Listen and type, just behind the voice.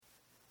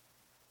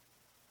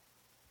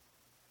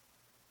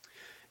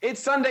It's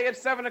Sunday at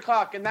 7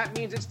 o'clock, and that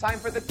means it's time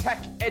for the Tech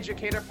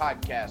Educator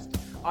Podcast.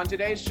 On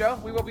today's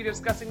show, we will be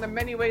discussing the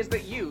many ways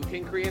that you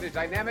can create a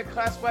dynamic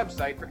class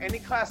website for any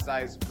class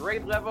size,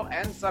 grade level,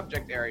 and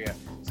subject area.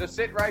 So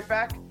sit right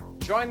back,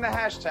 join the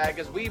hashtag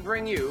as we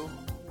bring you...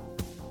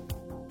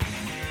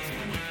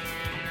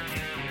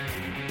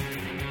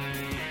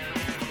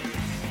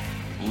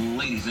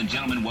 Ladies and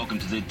gentlemen, welcome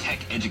to the Tech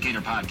Educator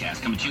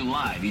Podcast, coming to you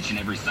live each and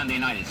every Sunday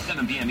night at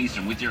 7 p.m.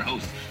 Eastern with your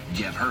hosts,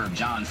 Jeff Herb,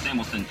 John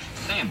Samuelson,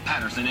 Sam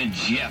Patterson, and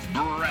Jeff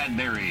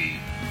Bradbury.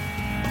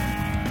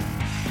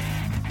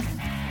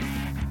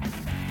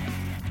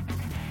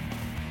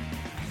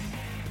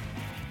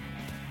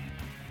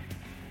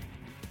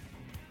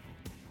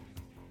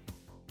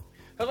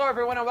 Hello,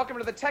 everyone, and welcome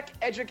to the Tech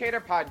Educator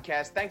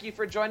Podcast. Thank you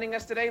for joining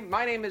us today.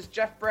 My name is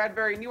Jeff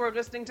Bradbury, and you are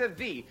listening to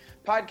the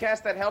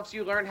podcast that helps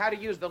you learn how to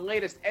use the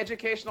latest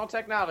educational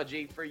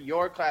technology for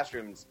your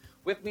classrooms.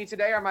 With me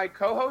today are my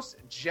co-hosts,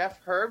 Jeff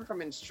Herb from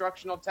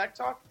Instructional Tech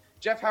Talk.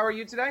 Jeff, how are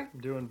you today?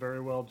 I'm doing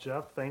very well,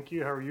 Jeff. Thank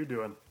you. How are you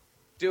doing?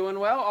 Doing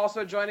well.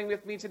 Also joining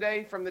with me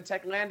today from the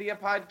Techlandia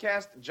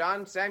podcast,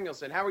 John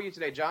Samuelson. How are you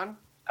today, John?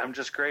 I'm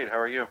just great. How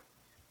are you?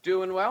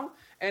 Doing well.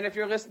 And if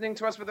you're listening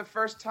to us for the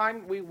first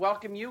time, we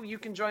welcome you. You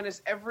can join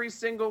us every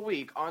single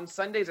week on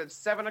Sundays at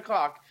 7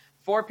 o'clock,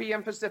 4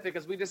 p.m. Pacific,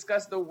 as we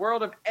discuss the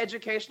world of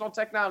educational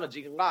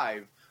technology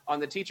live on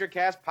the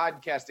TeacherCast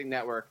podcasting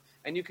network.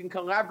 And you can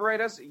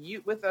collaborate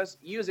with us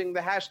using the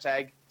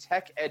hashtag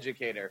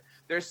TechEducator.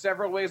 There's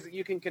several ways that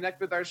you can connect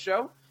with our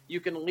show.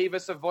 You can leave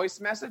us a voice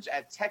message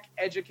at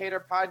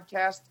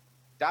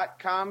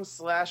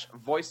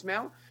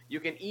techeducatorpodcast.com/voicemail. You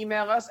can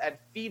email us at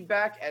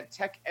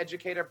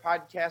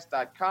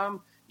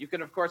feedback@techeducatorpodcast.com. You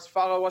can, of course,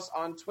 follow us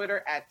on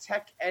Twitter at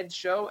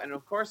TechEdShow, and,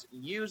 of course,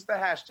 use the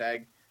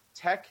hashtag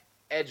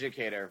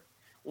TechEducator.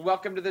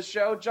 Welcome to the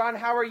show. John,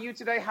 how are you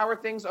today? How are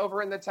things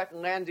over in the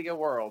Techlandia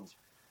world?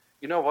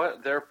 You know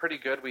what? They're pretty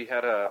good. We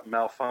had a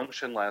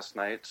malfunction last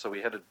night, so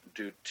we had to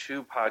do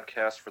 2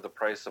 podcasts for the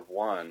price of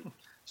 1.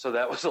 So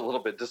that was a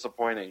little bit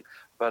disappointing.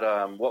 But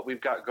what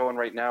we've got going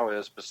right now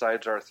is,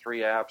 besides our 3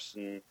 apps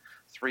and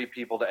 3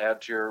 people to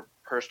add to your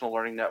personal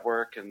learning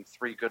network and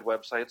 3 good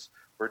websites,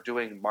 we're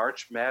doing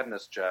March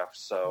Madness, Jeff.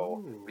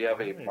 So we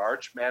have a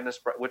March Madness,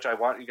 which I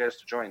want you guys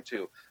to join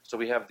too. So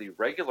we have the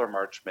regular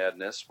March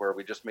Madness, where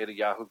we just made a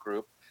Yahoo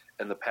group,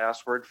 and the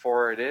password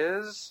for it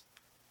is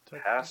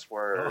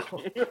password.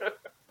 Oh.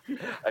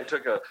 I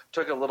took a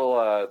little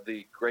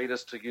the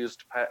greatest to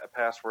used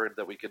password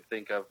that we could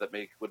think of that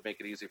would make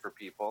it easy for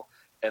people.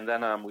 And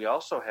then we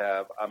also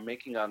have, I'm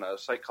making on a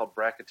site called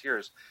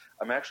Bracketeers,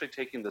 I'm actually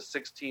taking the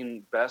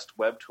 16 best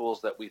web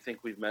tools that we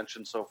think we've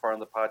mentioned so far on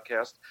the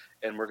podcast,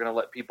 and we're going to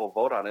let people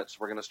vote on it. So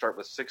we're going to start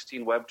with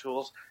 16 web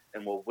tools,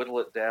 and we'll whittle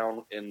it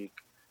down in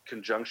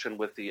conjunction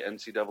with the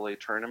NCAA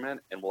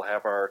tournament, and we'll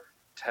have our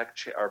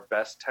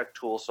best tech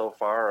tool so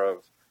far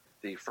of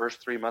the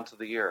first 3 months of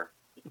the year.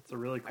 It's a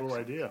really cool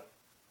idea.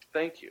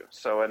 Thank you.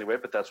 So anyway,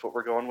 but that's what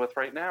we're going with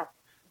right now.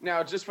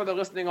 Now, just for the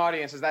listening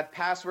audience, is that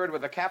password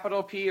with a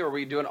capital P, or are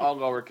we doing all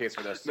lowercase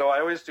for this? No, I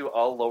always do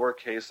all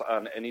lowercase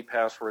on any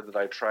password that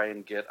I try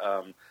and get,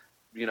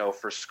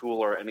 for school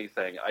or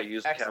anything. I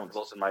use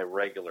capitals in my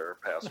regular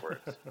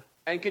passwords.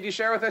 And could you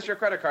share with us your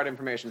credit card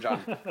information,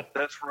 John?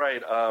 That's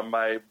right.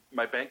 My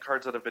bank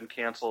cards that have been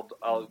canceled,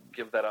 I'll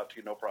give that out to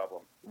you, no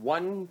problem.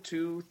 1,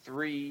 2,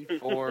 3,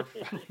 4,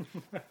 5.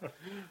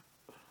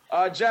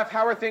 Jeff,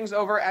 how are things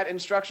over at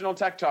Instructional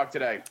Tech Talk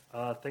today?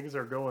 Things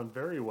are going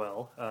very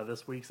well.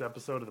 This week's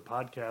episode of the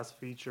podcast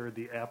featured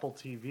the Apple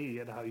TV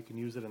and how you can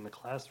use it in the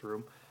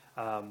classroom,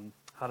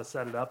 how to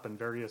set it up, and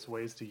various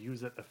ways to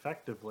use it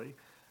effectively.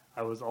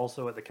 I was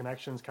also at the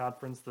Connections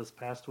Conference this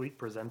past week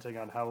presenting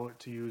on how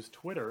to use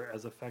Twitter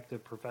as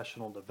effective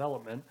professional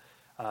development.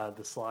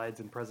 The slides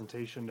and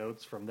presentation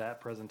notes from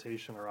that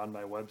presentation are on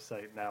my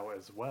website now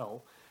as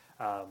well.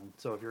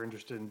 So if you're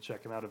interested in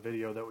checking out a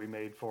video that we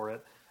made for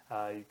it,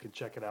 you can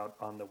check it out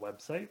on the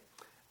website.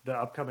 The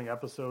upcoming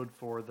episode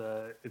for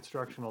the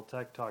Instructional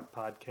Tech Talk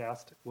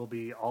podcast will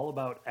be all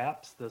about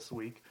apps this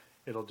week.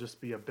 It'll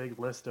just be a big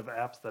list of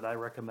apps that I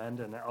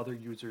recommend and that other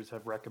users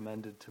have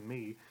recommended to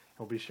me.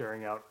 We'll be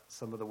sharing out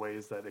some of the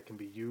ways that it can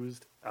be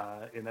used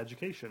in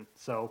education.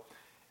 So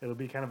it'll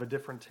be kind of a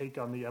different take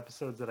on the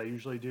episodes that I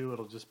usually do.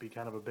 It'll just be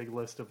kind of a big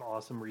list of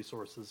awesome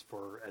resources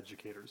for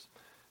educators.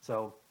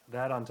 So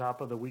that on top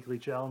of the weekly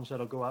challenge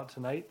that'll go out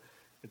tonight,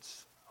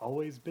 it's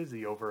always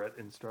busy over at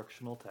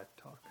Instructional Tech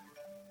Talk.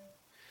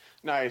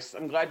 Nice.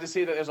 I'm glad to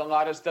see that there's a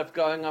lot of stuff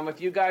going on with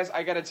you guys.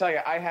 I got to tell you,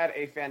 I had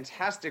a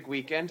fantastic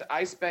weekend.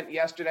 I spent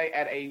yesterday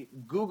at a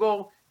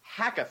Google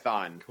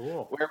Hackathon,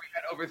 cool, where we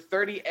had over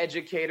 30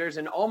 educators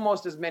and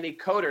almost as many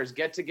coders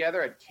get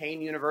together at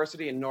Kane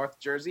University in North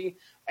Jersey,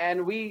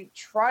 and we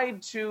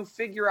tried to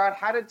figure out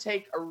how to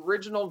take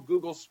original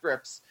Google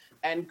scripts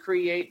and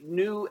create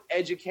new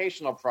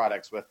educational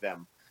products with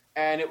them.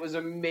 And it was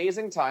an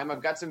amazing time.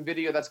 I've got some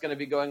video that's going to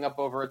be going up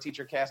over at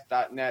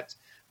teachercast.net.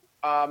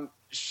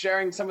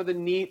 sharing some of the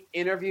neat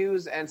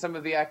interviews and some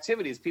of the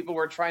activities. People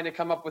were trying to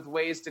come up with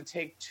ways to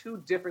take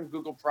two different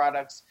Google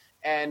products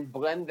and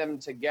blend them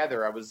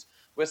together. I was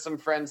with some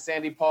friends,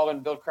 Sandy Paul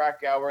and Bill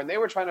Krakauer, and they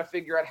were trying to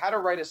figure out how to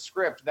write a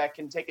script that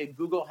can take a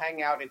Google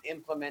Hangout and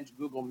implement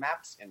Google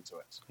Maps into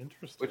it.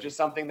 Interesting. Which is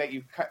something that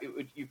you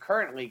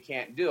currently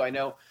can't do. I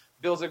know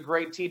Bill's a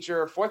great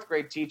teacher, fourth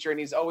grade teacher, and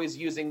he's always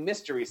using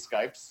mystery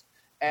Skypes.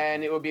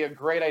 And it would be a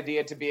great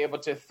idea to be able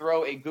to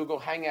throw a Google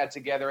Hangout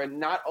together and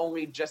not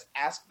only just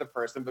ask the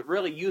person, but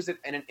really use it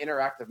in an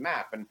interactive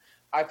map. And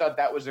I thought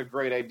that was a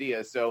great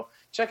idea. So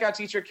check out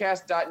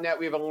teachercast.net.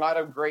 We have a lot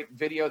of great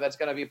video that's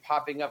going to be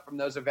popping up from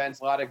those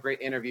events, a lot of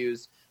great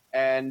interviews.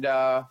 And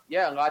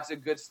lots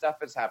of good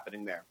stuff is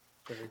happening there.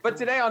 But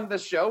today on the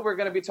show, we're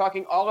going to be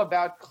talking all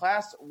about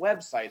class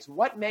websites.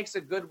 What makes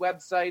a good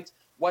website?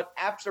 What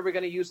apps are we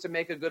going to use to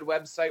make a good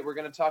website? We're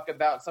going to talk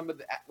about some of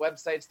the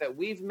websites that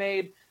we've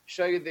made,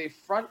 show you the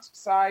front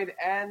side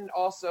and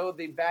also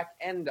the back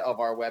end of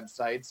our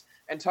websites,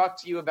 and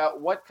talk to you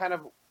about what kind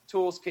of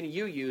tools can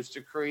you use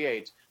to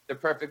create the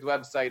perfect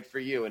website for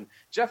you. And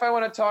Jeff, I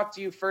want to talk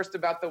to you first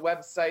about the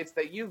websites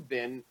that you've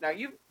been. Now,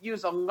 you've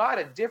used a lot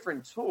of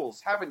different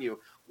tools, haven't you?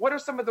 What are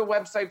some of the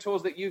website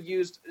tools that you've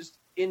used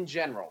in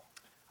general?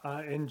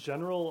 In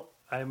general,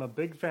 I'm a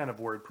big fan of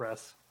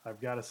WordPress. I've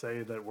got to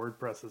say that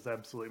WordPress is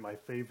absolutely my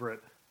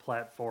favorite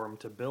platform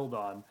to build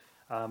on.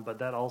 But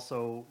that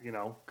also,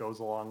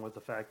 goes along with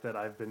the fact that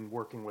I've been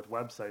working with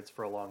websites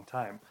for a long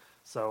time.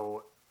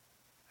 So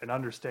an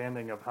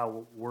understanding of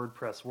how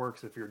WordPress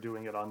works if you're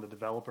doing it on the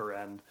developer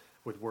end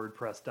with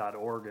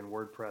WordPress.org and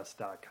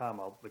WordPress.com.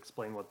 I'll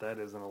explain what that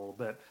is in a little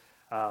bit.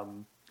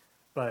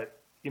 But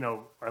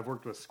I've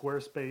worked with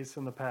Squarespace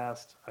in the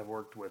past. I've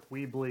worked with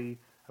Weebly.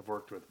 I've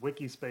worked with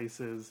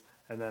Wikispaces,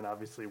 and then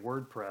obviously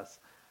WordPress.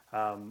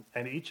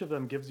 And each of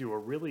them gives you a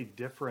really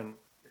different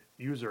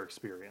user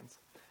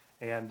experience.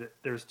 And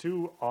there's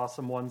two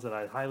awesome ones that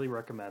I highly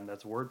recommend.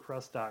 That's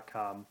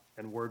WordPress.com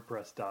and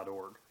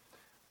WordPress.org.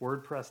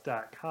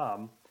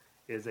 WordPress.com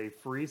is a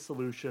free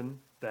solution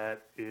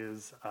that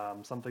is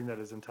something that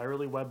is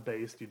entirely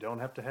web-based. You don't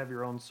have to have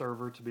your own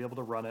server to be able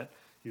to run it.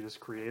 You just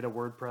create a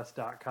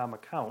WordPress.com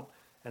account,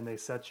 and they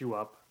set you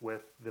up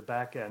with the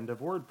back end of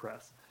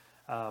WordPress.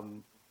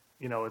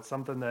 It's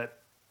something that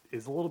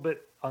is a little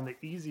bit on the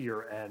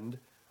easier end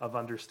of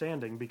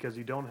understanding because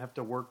you don't have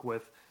to work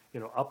with,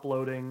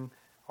 uploading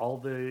all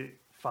the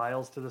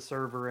files to the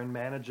server and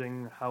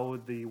managing how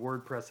the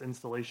WordPress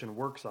installation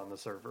works on the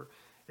server.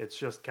 It's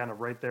just kind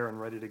of right there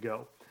and ready to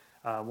go.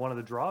 One of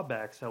the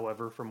drawbacks,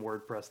 however, from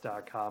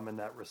WordPress.com in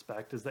that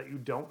respect is that you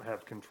don't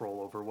have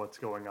control over what's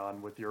going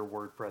on with your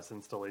WordPress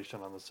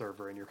installation on the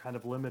server, and you're kind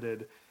of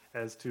limited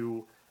as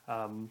to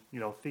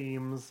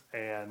themes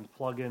and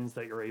plugins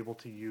that you're able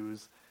to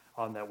use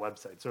on that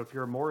website. So if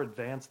you're a more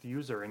advanced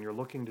user and you're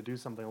looking to do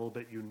something a little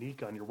bit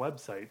unique on your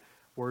website,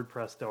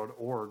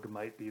 WordPress.org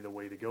might be the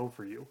way to go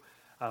for you.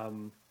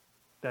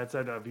 That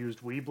said, I've used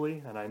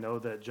Weebly, and I know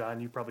that,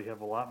 John, you probably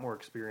have a lot more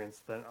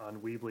experience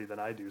on Weebly than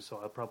I do, so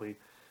I'll probably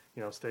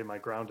stay my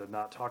ground and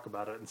not talk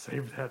about it and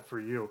save that for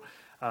you.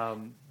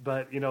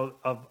 But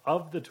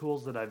of the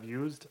tools that I've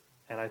used,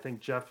 and I think,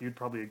 Jeff, you'd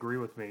probably agree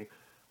with me,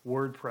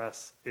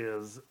 WordPress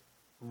is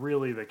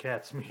really the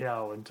cat's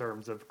meow in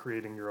terms of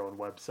creating your own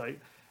website.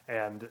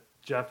 And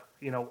Jeff,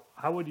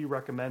 how would you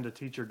recommend a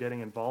teacher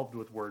getting involved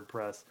with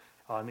WordPress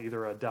on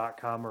either a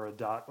 .com or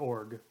a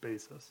 .org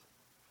basis?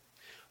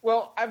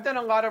 Well, I've done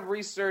a lot of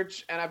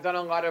research and I've done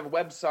a lot of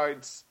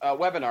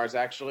webinars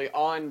actually,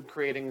 on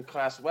creating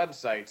class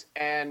websites.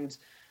 And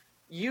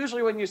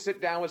usually when you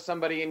sit down with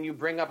somebody and you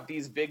bring up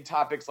these big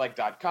topics like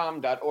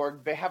 .com,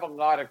 .org, they have a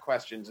lot of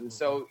questions. And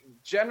so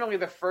generally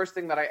the first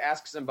thing that I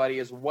ask somebody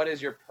is, what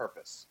is your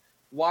purpose?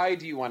 Why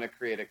do you want to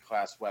create a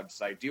class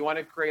website? Do you want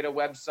to create a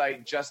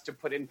website just to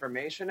put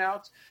information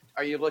out?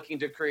 Are you looking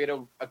to create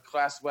a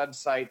class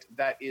website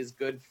that is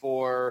good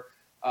for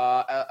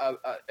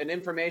an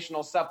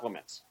informational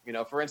supplement?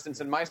 For instance,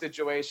 in my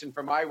situation,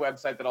 for my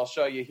website that I'll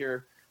show you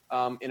here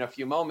in a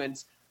few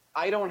moments,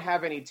 I don't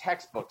have any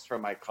textbooks for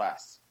my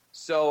class.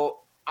 So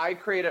I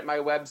created my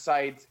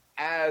website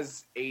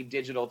as a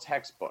digital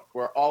textbook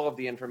where all of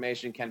the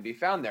information can be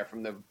found there,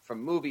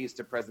 from movies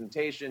to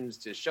presentations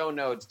to show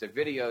notes to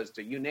videos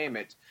to you name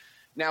it.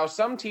 Now,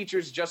 some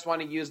teachers just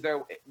want to use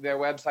their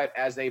website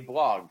as a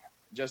blog,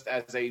 just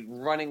as a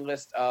running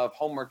list of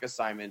homework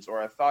assignments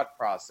or a thought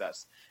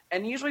process.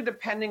 And usually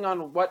depending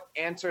on what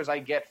answers I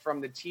get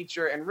from the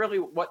teacher and really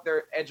what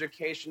their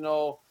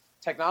educational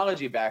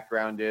technology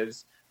background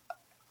is,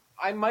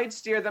 I might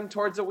steer them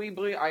towards a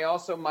Weebly. I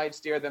also might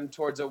steer them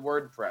towards a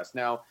WordPress.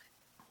 Now,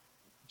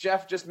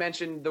 Jeff just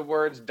mentioned the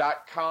words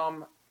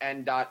 .com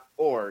and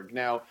 .org.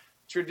 Now,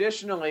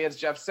 traditionally, as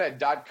Jeff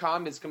said,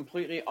 .com is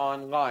completely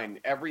online.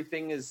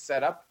 Everything is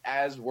set up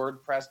as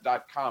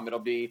WordPress.com. It'll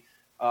be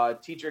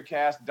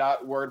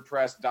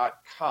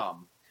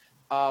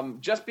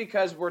teachercast.wordpress.com. Just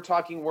because we're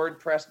talking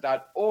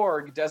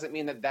WordPress.org doesn't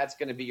mean that that's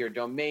going to be your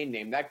domain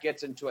name. That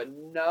gets into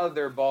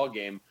another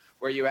ballgame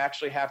where you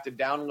actually have to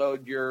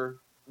download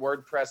your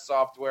WordPress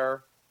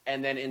software,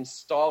 and then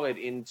install it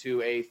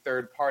into a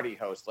third-party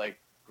host like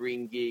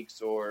Green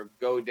Geeks or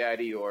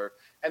GoDaddy,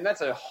 and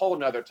that's a whole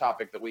nother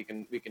topic that we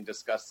can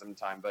discuss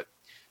sometime. But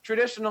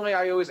traditionally,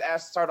 I always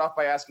start off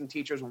by asking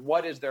teachers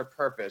what is their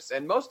purpose,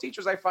 and most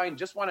teachers I find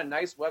just want a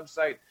nice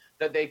website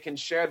that they can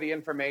share the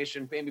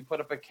information, maybe put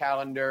up a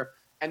calendar,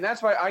 and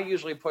that's why I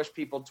usually push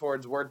people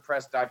towards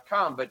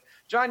WordPress.com. But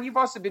John, you've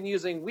also been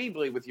using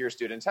Weebly with your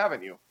students,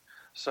 haven't you?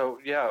 So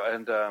yeah,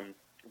 and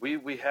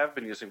we have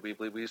been using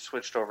Weebly. We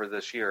switched over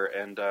this year,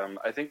 and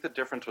I think the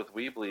difference with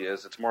Weebly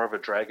is it's more of a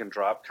drag and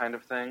drop kind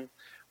of thing,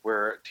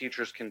 where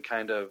teachers can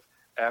kind of,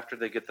 after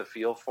they get the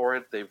feel for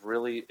it,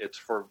 it's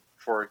for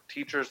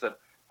teachers that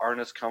aren't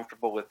as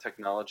comfortable with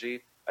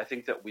technology. I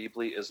think that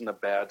Weebly isn't a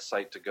bad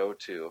site to go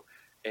to,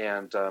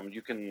 and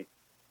you can,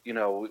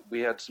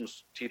 we had some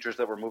teachers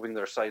that were moving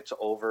their sites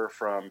over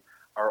from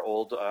our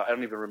old, I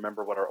don't even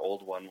remember what our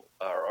old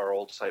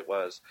site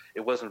was.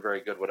 It wasn't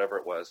very good, whatever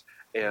it was.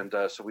 And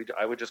so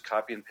I would just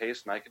copy and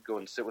paste, and I could go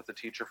and sit with the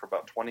teacher for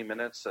about 20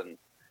 minutes, and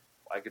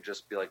I could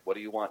just be like, what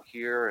do you want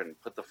here? And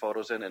put the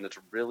photos in. And it's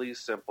really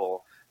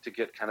simple to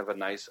get kind of a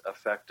nice,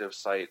 effective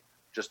site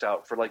just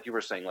out for, like you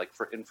were saying, like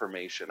for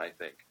information, I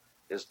think,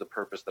 is the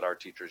purpose that our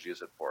teachers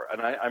use it for.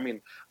 And I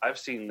mean, I've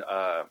seen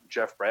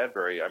Jeff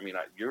Bradbury. I mean,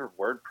 your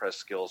WordPress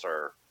skills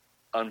are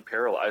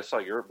unparalleled. I saw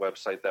your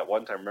website that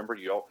one time. Remember,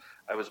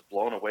 I was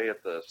blown away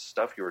at the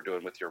stuff you were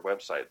doing with your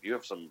website. You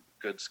have some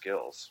good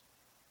skills,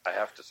 I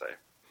have to say.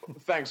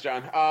 Thanks,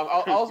 John.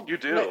 You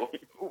do.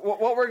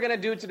 What we're going to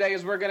do today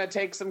is we're going to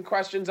take some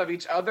questions of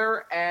each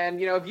other,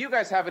 and if you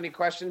guys have any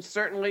questions,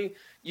 certainly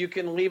you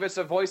can leave us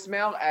a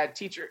voicemail at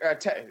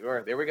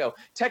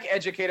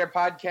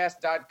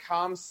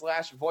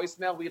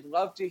techeducatorpodcast.com/voicemail. We'd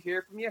love to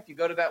hear from you. If you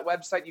go to that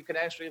website, you can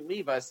actually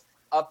leave us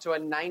up to a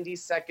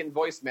 90-second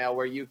voicemail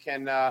where you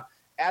can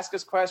ask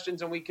us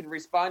questions and we can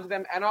respond to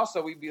them. And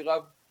also, we'd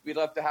love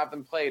to have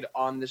them played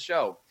on the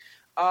show.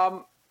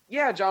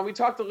 Yeah, John, we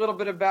talked a little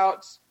bit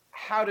about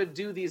how to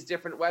do these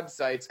different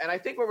websites. And I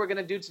think what we're going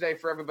to do today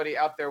for everybody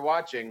out there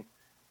watching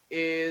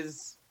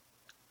is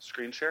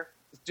screen share.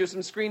 Do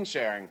some screen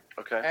sharing.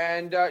 Okay.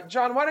 And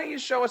John, why don't you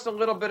show us a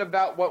little bit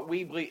about what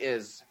Weebly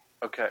is?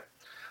 Okay.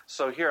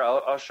 So here,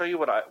 I'll show you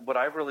what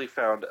I really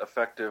found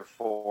effective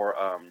for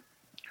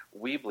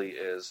Weebly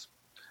is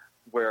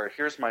where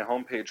here's my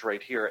homepage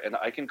right here, and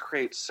I can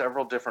create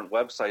several different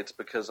websites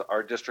because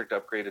our district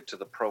upgraded to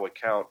the Pro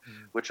account,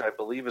 which I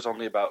believe is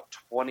only about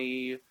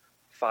 $29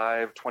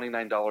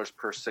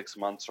 per 6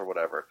 months or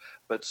whatever.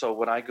 But so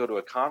when I go to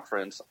a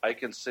conference, I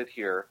can sit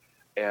here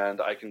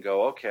and I can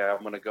go, okay, I'm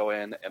going to go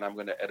in and I'm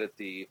going to edit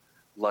the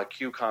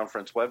LaQ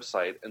conference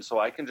website. And so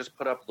I can just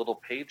put up little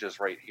pages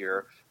right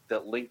here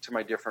that link to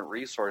my different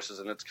resources.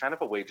 And it's kind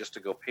of a way just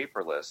to go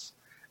paperless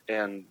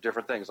and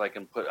different things. I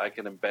can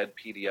embed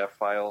PDF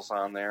files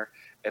on there.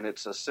 And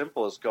it's as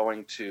simple as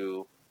going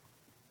to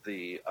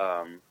the,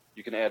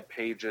 you can add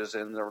pages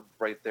in there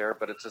right there,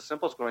 but it's as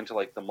simple as going to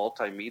like the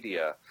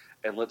multimedia.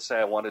 And let's say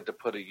I wanted to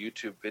put a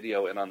YouTube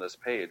video in on this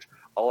page.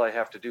 All I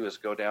have to do is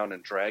go down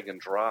and drag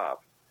and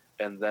drop,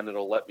 and then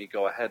it'll let me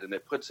go ahead. And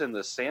it puts in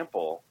the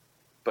sample,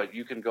 but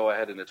you can go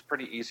ahead and it's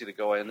pretty easy to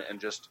go in and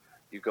just,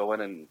 you go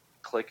in and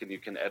click and you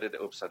can edit.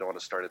 Oops, I don't want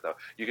to start it though.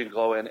 You can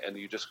go in and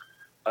you just,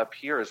 up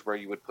here is where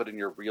you would put in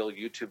your real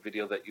YouTube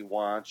video that you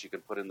want. You can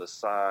put in the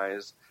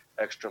size,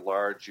 extra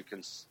large. You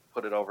can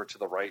put it over to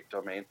the right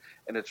domain.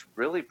 And it's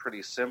really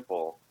pretty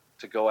simple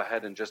to go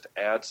ahead and just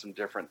add some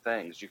different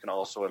things. You can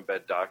also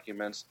embed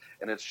documents,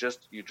 and it's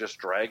just, you just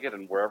drag it,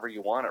 and wherever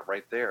you want it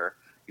right there,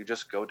 you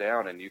just go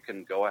down and you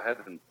can go ahead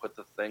and put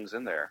the things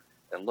in there.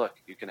 And look,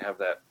 you can have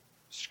that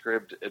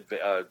script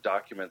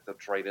document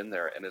that's right in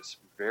there, and it's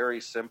very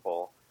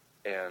simple.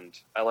 And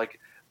I like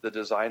the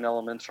design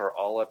elements are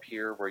all up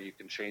here where you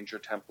can change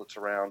your templates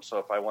around. So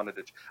if I wanted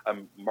to,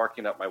 I'm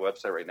marking up my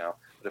website right now,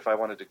 but if I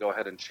wanted to go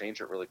ahead and change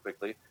it really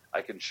quickly,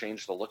 I can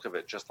change the look of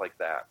it just like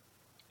that.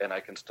 And I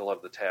can still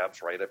have the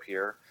tabs right up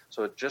here.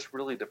 So it just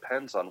really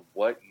depends on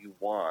what you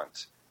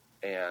want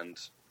and,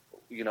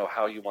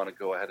 how you want to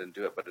go ahead and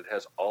do it. But it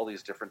has all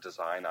these different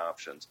design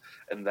options.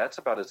 And that's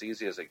about as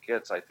easy as it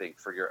gets, I think,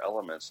 for your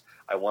elements.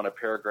 I want a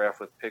paragraph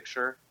with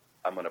picture.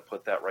 I'm going to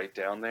put that right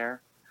down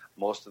there.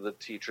 Most of the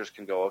teachers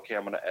can go, okay,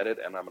 I'm going to edit,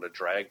 and I'm going to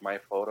drag my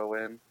photo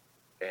in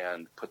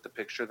and put the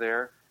picture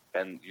there.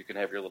 And you can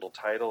have your little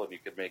title, and you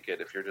can make it,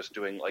 if you're just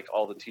doing, like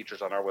all the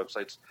teachers on our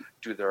websites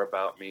do their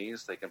About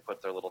Me's, they can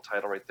put their little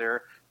title right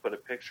there, put a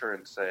picture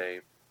and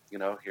say,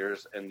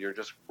 here's, and you're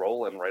just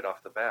rolling right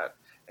off the bat.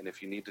 And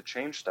if you need to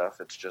change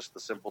stuff, it's just the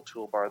simple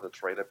toolbar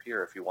that's right up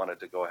here. If you wanted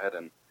to go ahead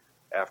and,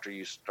 after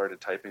you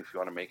started typing, if you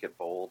want to make it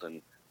bold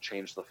and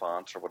change the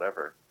fonts or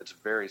whatever, it's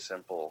very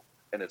simple,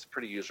 and it's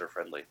pretty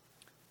user-friendly.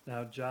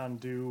 Now, John,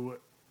 do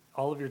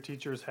all of your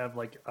teachers have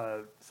like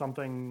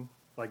something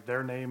like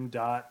their name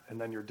and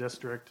then your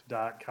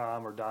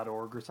district.com or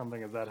 .org or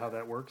something? Is that how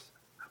that works?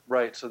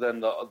 Right. So then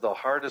the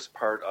hardest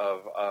part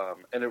of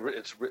and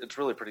it's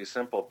really pretty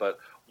simple. But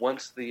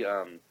once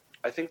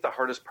I think the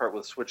hardest part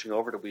with switching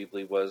over to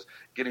Weebly was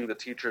getting the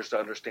teachers to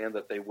understand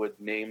that they would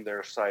name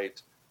their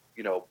site,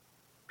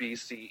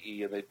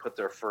 BCE, and they'd put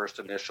their first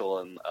initial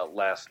and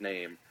last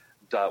name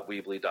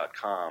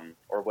 .weebly.com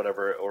or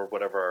whatever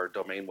our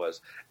domain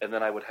was, and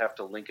then I would have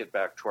to link it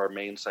back to our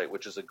main site,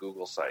 which is a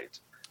Google site.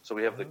 So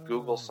we have the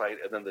Google site,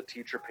 and then the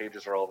teacher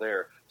pages are all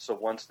there. So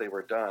once they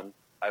were done,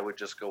 I would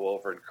just go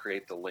over and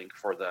create the link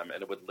for them,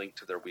 and it would link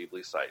to their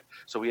Weebly site.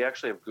 So we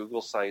actually have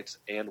Google Sites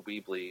and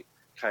Weebly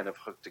kind of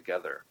hooked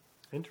together.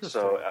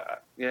 Interesting. So,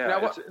 yeah.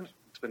 Now,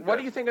 it's been what good.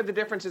 do you think of the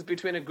differences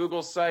between a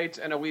Google site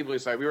and a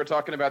Weebly site? We were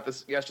talking about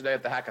this yesterday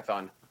at the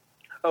hackathon.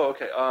 Oh,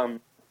 okay.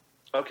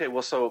 Okay,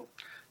 well, so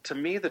to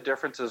me, the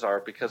differences are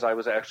because I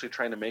was actually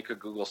trying to make a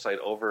Google site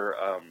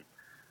over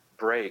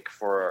break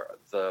for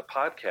the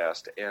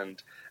podcast,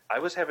 and I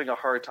was having a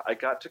hard time. I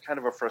got to kind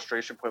of a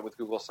frustration point with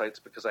Google Sites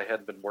because I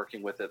hadn't been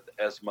working with it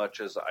as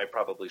much as I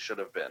probably should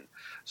have been.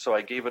 So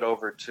I gave it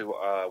over to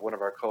one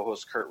of our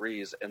co-hosts, Kurt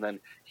Rees, and then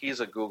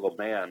he's a Google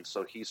man,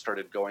 so he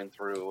started going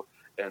through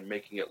and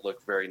making it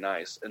look very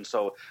nice. And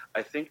so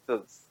I think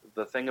the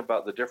thing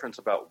about the difference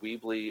about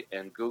Weebly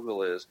and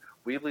Google is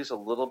Weebly's a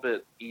little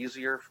bit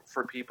easier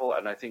for people,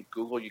 and I think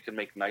Google you can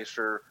make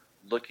nicer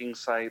looking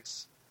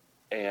sites,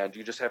 and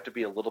you just have to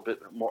be have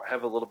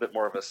a little bit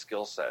more of a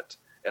skill set.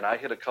 And I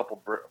hit a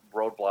couple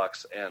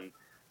roadblocks, and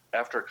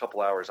after a couple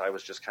hours, I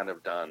was just kind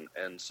of done.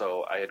 And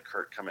so I had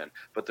Kurt come in.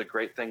 But the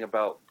great thing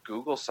about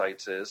Google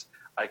Sites is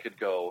I could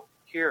go,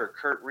 here,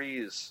 Kurt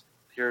Rees,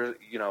 here,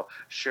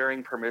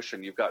 sharing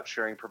permission. You've got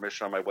sharing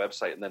permission on my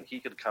website, and then he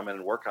could come in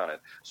and work on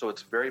it. So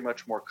it's very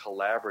much more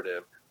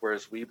collaborative,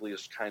 whereas Weebly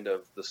is kind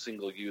of the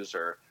single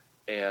user,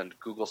 and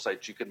Google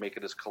Sites, you can make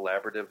it as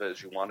collaborative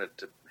as you wanted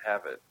to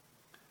have it.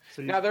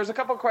 So Now, there's a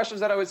couple of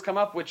questions that always come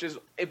up, which is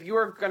if you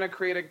were going to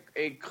create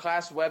a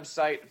class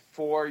website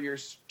for your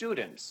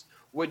students,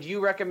 would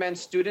you recommend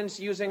students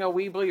using a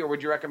Weebly, or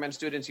would you recommend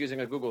students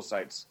using a Google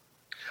Sites?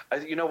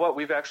 You know what?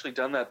 We've actually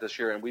done that this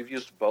year, and we've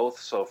used both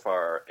so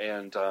far.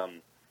 And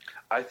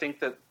I think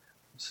that,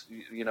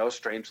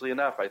 strangely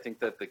enough, I think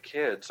that the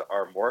kids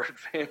are more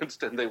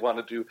advanced, and they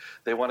want to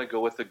go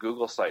with the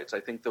Google Sites. I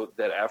think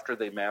that after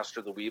they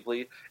master the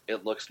Weebly,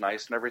 it looks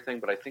nice and everything,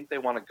 but I think they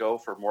want to go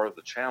for more of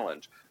the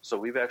challenge. So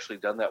we've actually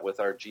done that with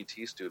our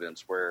GT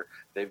students, where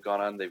they've gone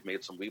on, they've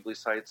made some Weebly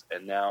sites,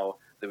 and now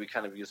that we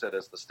kind of use that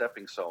as the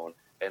stepping stone,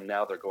 and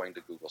now they're going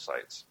to Google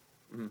Sites.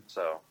 Mm-hmm.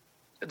 So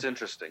it's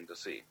interesting to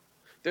see.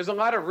 There's a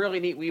lot of really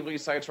neat Weebly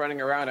sites running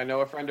around. I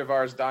know a friend of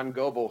ours, Don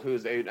Goebel,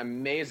 who's an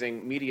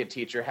amazing media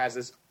teacher, has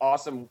this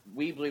awesome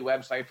Weebly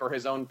website for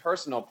his own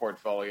personal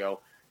portfolio.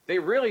 They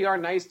really are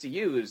nice to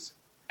use,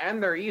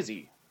 and they're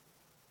easy.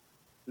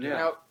 Yeah.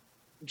 Now,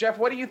 Jeff,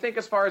 what do you think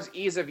as far as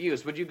ease of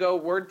use? Would you go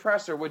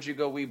WordPress or would you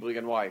go Weebly,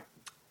 and why?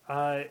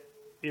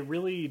 It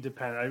really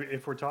depends.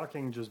 If we're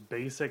talking just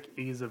basic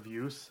ease of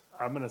use,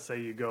 I'm going to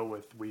say you go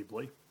with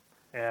Weebly.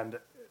 And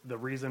the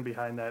reason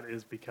behind that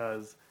is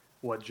because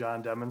what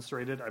John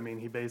demonstrated,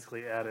 he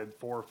basically added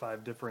 4 or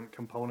 5 different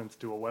components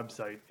to a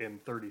website in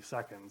 30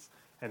 seconds,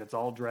 and it's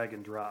all drag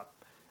and drop.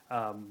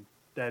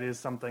 That is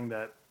something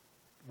that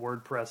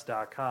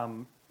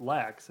WordPress.com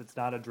lacks. It's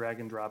not a drag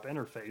and drop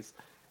interface,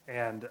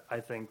 and I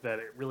think that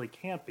it really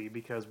can't be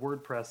because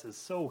WordPress is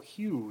so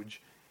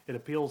huge. It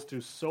appeals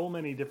to so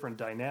many different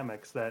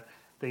dynamics that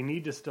they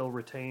need to still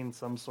retain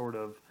some sort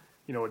of,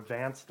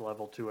 advanced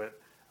level to it,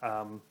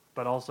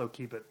 but also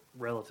keep it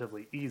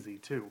relatively easy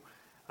too.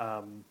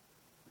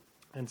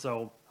 And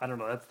so, I don't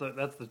know,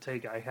 that's the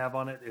take I have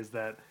on it, is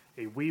that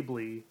a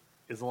Weebly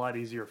is a lot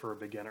easier for a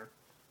beginner.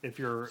 If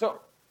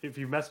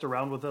you messed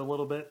around with it a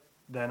little bit,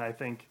 then I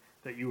think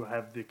that you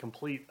have the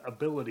complete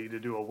ability to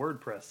do a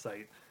WordPress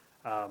site.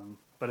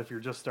 But if you're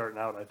just starting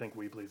out, I think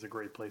Weebly is a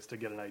great place to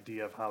get an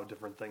idea of how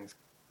different things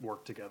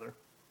work together.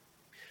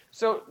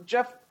 So,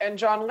 Jeff and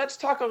John, let's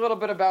talk a little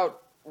bit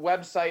about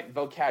website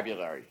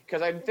vocabulary,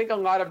 because I think a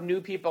lot of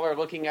new people are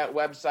looking at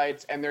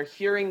websites and they're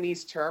hearing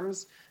these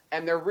terms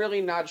and they're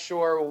really not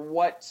sure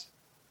what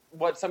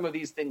some of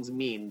these things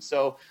mean.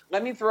 So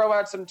let me throw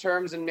out some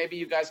terms, and maybe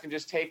you guys can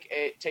just take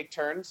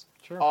turns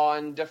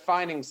on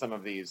defining some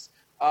of these.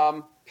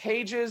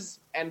 Pages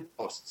and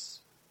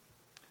posts.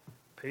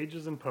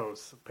 Pages and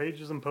posts.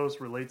 Pages and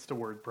posts relates to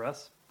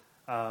WordPress.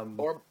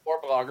 Or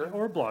Blogger.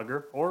 Or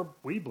Blogger. Or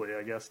Weebly,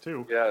 I guess,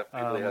 too. Yeah,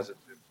 Weebly has it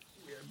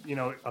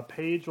too. A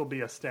page will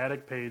be a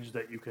static page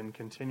that you can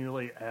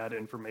continually add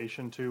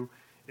information to.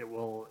 It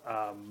will...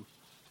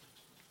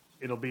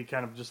 it'll be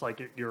kind of just like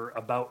your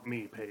About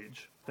Me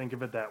page. Think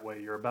of it that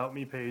way. Your About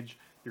Me page,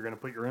 you're going to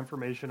put your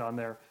information on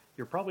there.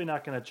 You're probably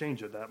not going to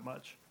change it that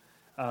much.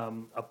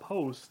 A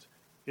post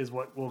is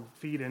what will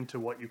feed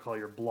into what you call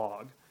your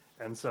blog.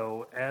 And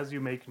so as you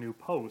make new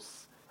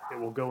posts, it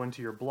will go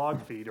into your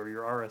blog feed or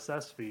your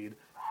RSS feed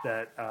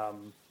that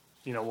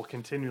will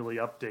continually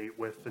update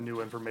with the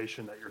new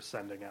information that you're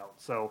sending out.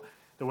 So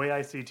the way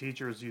I see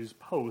teachers use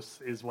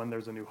posts is when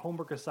there's a new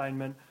homework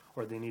assignment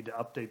or they need to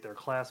update their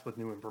class with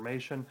new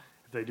information.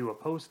 If they do a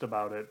post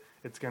about it,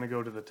 it's going to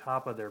go to the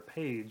top of their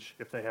page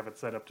if they have it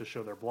set up to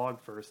show their blog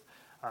first,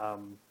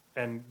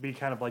 and be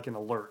kind of like an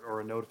alert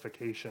or a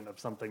notification of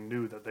something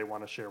new that they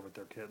want to share with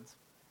their kids.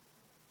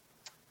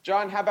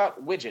 John, how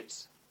about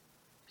widgets?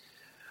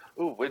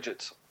 Ooh,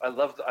 widgets. I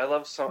love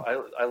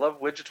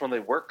widgets when they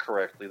work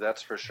correctly.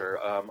 That's for sure.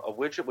 A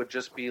widget would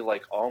just be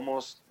like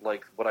almost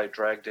like what I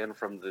dragged in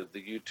from the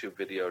YouTube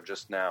video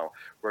just now,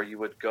 where you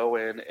would go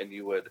in and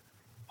you would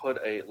put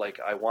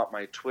I want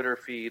my Twitter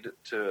feed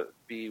to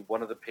be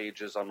one of the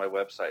pages on my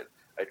website.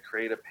 I'd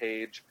create a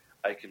page.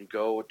 I can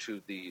go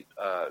to the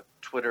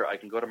Twitter. I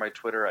can go to my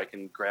Twitter. I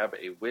can grab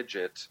a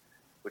widget,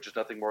 which is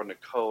nothing more than a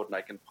code, and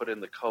I can put in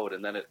the code,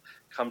 and then it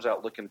comes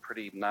out looking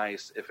pretty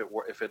nice if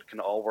it can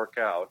all work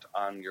out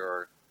on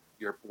your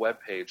web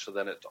page. So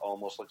then it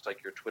almost looks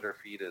like your Twitter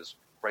feed is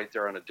right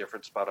there on a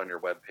different spot on your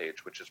web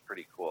page, which is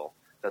pretty cool.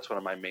 That's one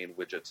of my main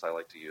widgets I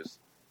like to use.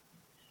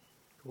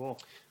 Cool.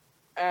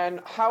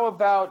 And how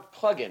about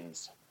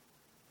plugins?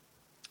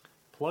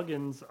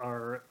 Plugins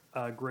are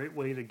a great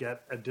way to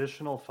get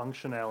additional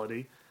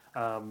functionality.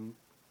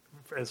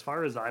 As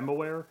far as I'm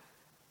aware,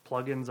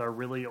 plugins are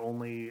really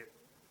only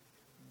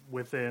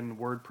within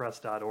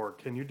WordPress.org.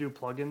 Can you do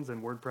plugins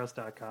in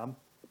WordPress.com?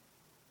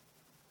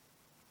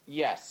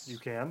 Yes. You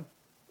can?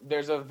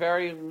 There's a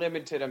very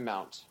limited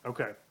amount.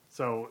 Okay.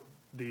 So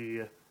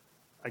the,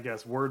 I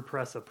guess,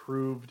 WordPress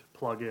approved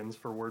plugins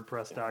for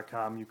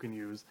WordPress.com you can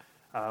use.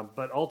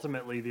 But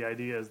ultimately, the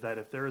idea is that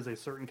if there is a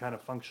certain kind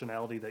of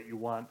functionality that you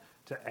want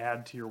to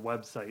add to your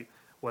website,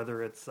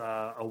 whether it's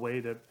a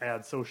way to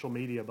add social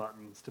media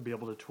buttons to be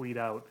able to tweet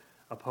out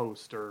a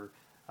post or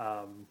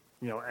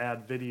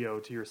add video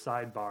to your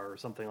sidebar or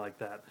something like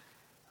that.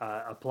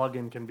 A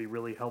plugin can be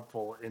really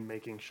helpful in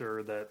making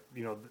sure that,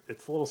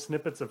 it's little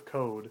snippets of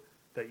code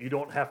that you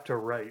don't have to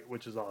write,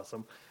 which is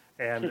awesome,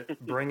 and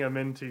bring them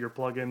into your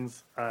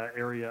plugins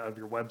area of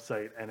your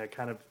website, and it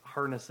kind of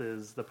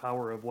harnesses the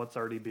power of what's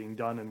already being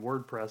done in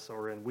WordPress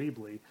or in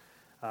Weebly,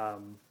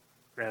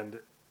 and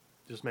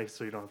just makes it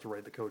so you don't have to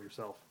write the code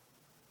yourself.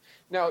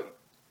 Now,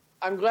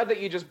 I'm glad that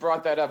you just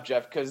brought that up,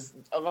 Jeff, because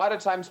a lot of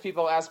times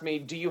people ask me,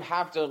 do you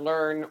have to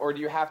learn or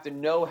do you have to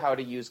know how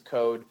to use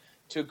code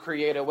to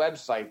create a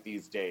website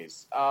these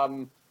days?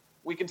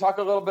 We can talk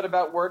a little bit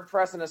about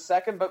WordPress in a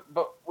second, but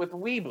with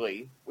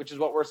Weebly, which is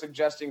what we're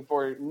suggesting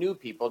for new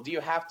people, do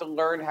you have to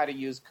learn how to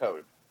use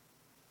code?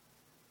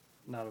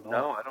 Not at all.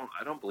 No,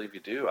 I don't believe you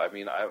do. I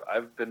mean,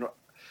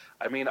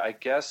 I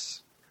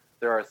guess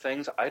there are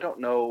things I don't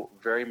know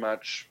very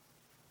much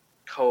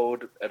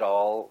code at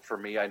all. For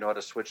me, I know how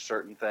to switch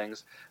certain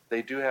things.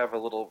 They do have a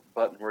little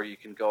button where you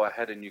can go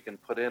ahead and you can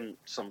put in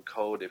some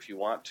code if you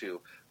want to,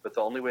 but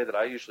the only way that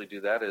I usually do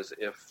that is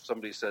if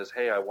somebody says,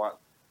 hey, I want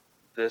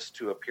this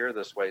to appear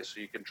this way, so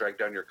you can drag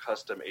down your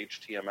custom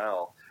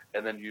HTML,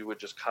 and then you would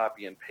just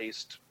copy and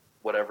paste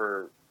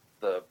whatever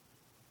the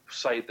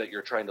site that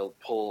you're trying to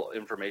pull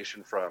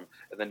information from,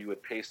 and then you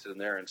would paste it in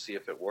there and see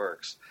if it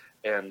works.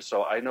 And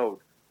so I know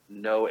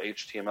no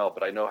HTML,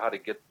 but I know how to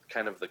get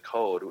kind of the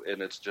code, and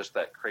it's just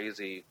that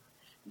crazy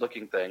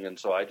looking thing. And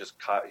so I just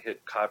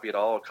hit copy it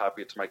all,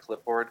 copy it to my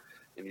clipboard,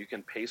 and you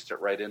can paste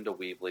it right into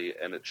Weebly,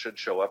 and it should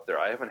show up there.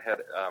 I haven't had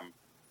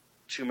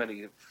too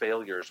many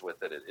failures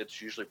with it.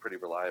 It's usually pretty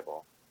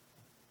reliable.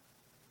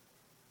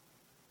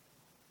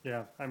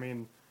 Yeah, I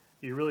mean,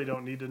 you really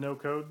don't need to know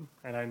code,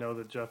 and I know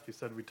that, Jeff, you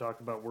said we'd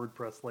talk about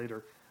WordPress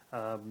later.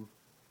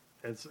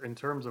 As in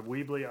terms of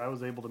Weebly, I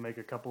was able to make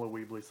a couple of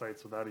Weebly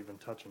sites without even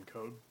touching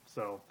code.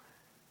 So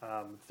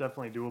it's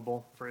definitely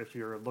doable for if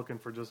you're looking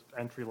for just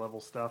entry-level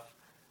stuff,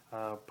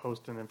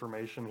 posting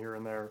information here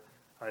and there.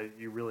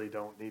 You really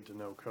don't need to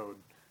know code.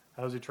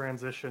 As you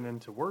transition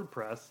into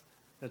WordPress,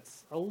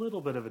 it's a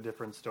little bit of a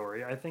different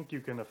story. I think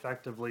you can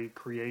effectively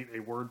create a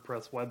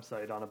WordPress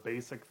website on a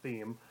basic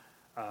theme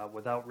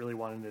without really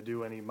wanting to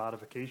do any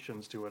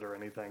modifications to it or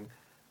anything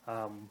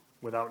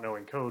without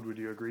knowing code. Would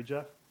you agree,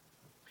 Jeff?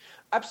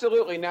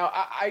 Absolutely. Now,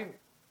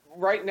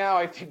 right now,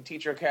 I think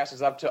TeacherCast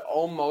is up to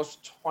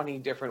almost 20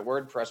 different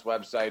WordPress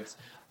websites.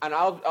 And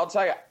I'll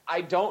tell you,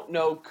 I don't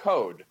know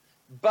code,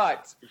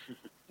 but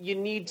you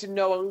need to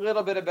know a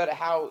little bit about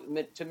how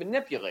to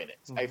manipulate it,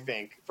 I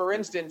think. For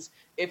instance,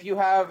 if you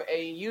have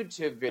a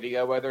YouTube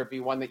video, whether it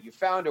be one that you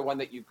found or one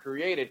that you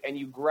created, and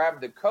you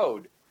grab the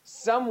code,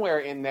 somewhere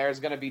in there is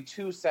going to be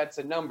two sets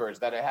of numbers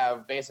that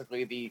have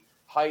basically the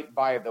height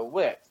by the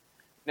width.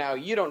 Now,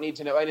 you don't need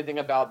to know anything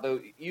about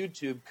the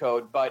YouTube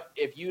code, but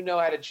if you know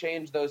how to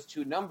change those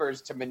two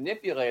numbers to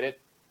manipulate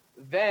it,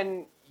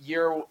 then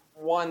you're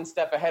one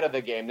step ahead of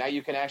the game. Now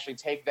you can actually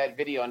take that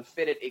video and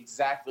fit it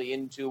exactly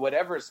into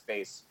whatever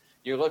space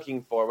you're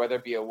looking for, whether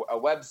it be a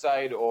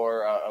website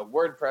or a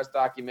WordPress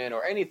document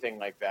or anything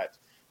like that.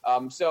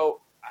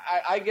 So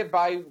I get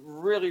by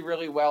really,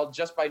 really well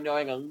just by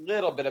knowing a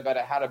little bit about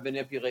how to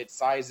manipulate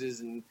sizes,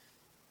 and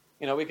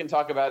we can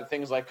talk about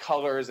things like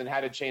colors and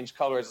how to change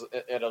colors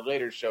at a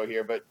later show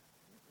here, but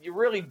you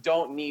really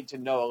don't need to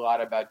know a lot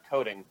about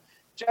coding.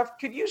 Jeff,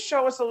 could you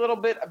show us a little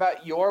bit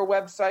about your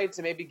websites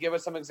and maybe give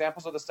us some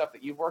examples of the stuff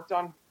that you've worked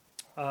on?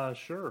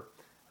 Sure.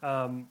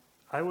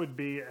 I would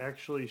be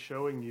actually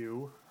showing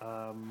you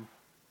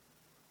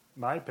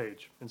my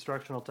page,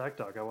 Instructional Tech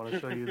Talk. I want to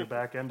show you the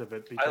back end of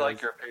it. Because, I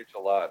like your page a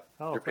lot.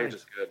 Oh, your page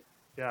is good.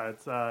 Yeah,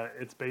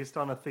 it's based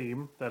on a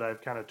theme that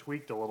I've kind of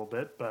tweaked a little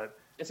bit, but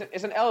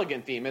It's an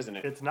elegant theme, isn't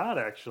it? It's not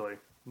actually.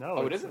 No.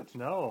 Oh, it isn't?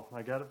 No,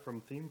 I got it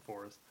from Theme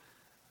Forest.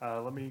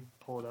 Let me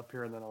pull it up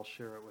here and then I'll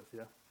share it with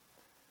you.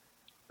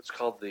 It's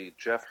called the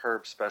Jeff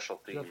Herb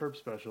Special Theme. Jeff Herb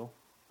Special.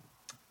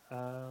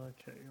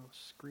 Okay, I'll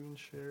screen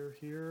share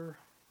here.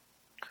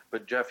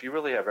 But Jeff, you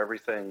really have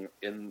everything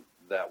in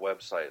that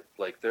website.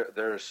 Like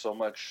there's so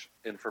much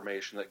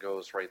information that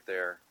goes right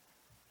there.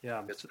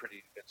 Yeah,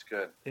 it's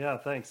good. Yeah,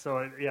 thanks. So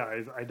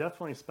I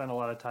definitely spent a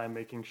lot of time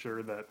making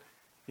sure that,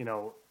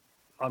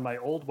 on my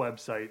old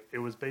website, it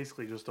was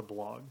basically just a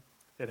blog.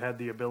 It had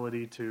the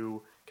ability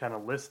to kind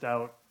of list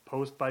out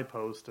post by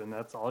post, and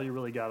that's all you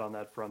really got on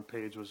that front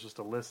page was just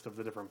a list of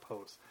the different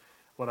posts.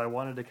 What I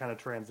wanted to kind of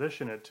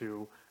transition it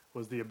to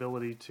was the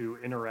ability to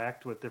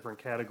interact with different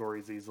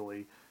categories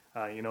easily.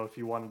 If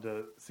you wanted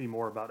to see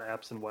more about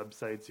apps and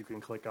websites, you can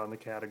click on the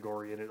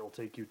category and it'll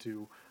take you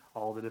to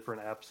all the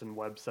different apps and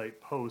website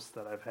posts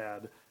that I've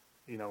had,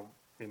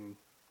 in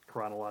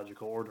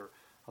chronological order.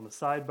 On the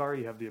sidebar,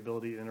 you have the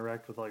ability to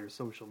interact with all your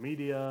social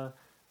media,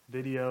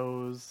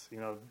 videos.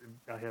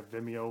 I have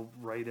Vimeo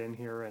right in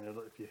here, and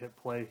if you hit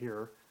play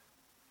here,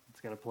 it's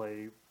going to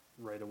play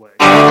right away.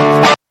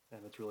 And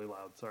it's really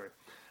loud, sorry.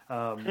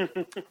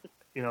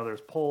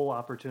 There's poll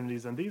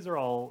opportunities, and these are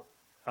all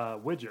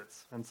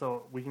widgets. And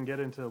so we can get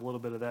into a little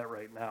bit of that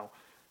right now.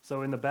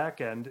 So in the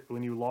back end,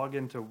 when you log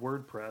into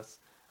WordPress,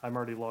 I'm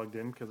already logged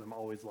in because I'm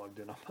always logged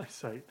in on my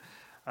site.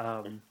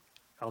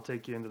 I'll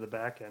take you into the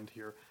back end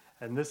here.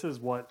 And this is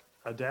what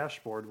a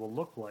dashboard will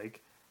look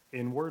like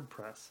in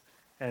WordPress.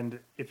 And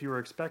if you were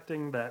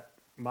expecting that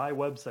my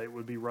website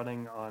would be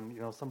running on,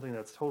 something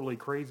that's totally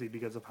crazy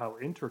because of how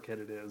intricate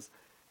it is,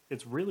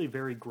 it's really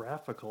very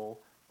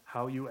graphical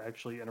how you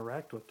actually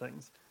interact with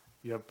things.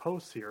 You have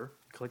posts here,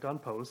 click on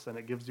posts, and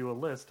it gives you a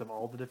list of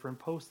all the different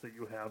posts that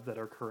you have that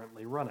are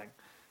currently running.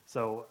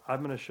 So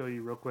I'm going to show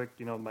you real quick,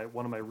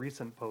 one of my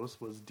recent posts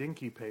was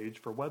Dinky Page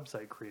for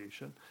website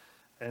creation.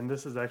 And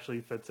this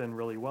actually fits in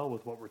really well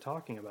with what we're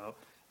talking about.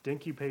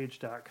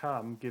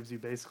 DinkyPage.com gives you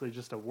basically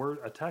just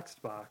a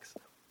text box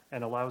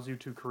and allows you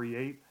to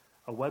create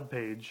a web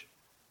page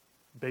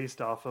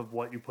based off of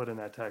what you put in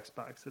that text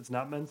box. It's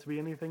not meant to be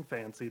anything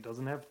fancy. It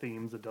doesn't have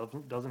themes. It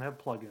doesn't have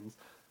plugins.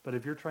 But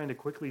if you're trying to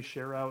quickly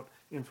share out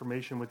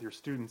information with your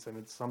students and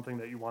it's something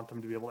that you want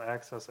them to be able to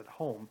access at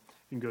home,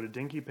 you can go to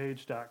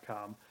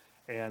dinkypage.com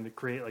and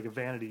create like a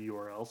vanity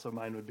URL. So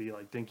mine would be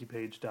like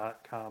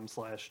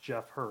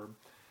dinkypage.com/JeffHerb.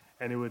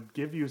 And it would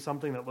give you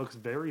something that looks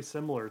very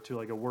similar to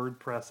like a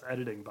WordPress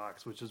editing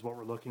box, which is what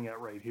we're looking at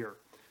right here.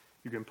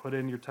 You can put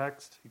in your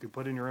text, you can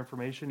put in your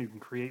information, you can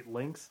create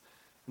links,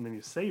 and then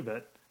you save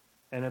it,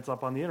 and it's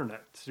up on the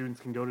internet. Students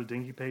can go to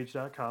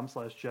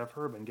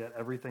dinkypage.com/JeffHerb and get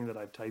everything that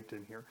I've typed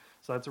in here.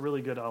 So that's a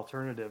really good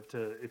alternative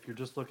to if you're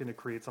just looking to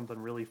create something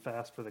really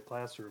fast for the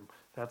classroom.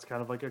 That's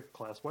kind of like a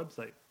class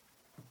website.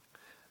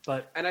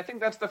 And I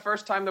think that's the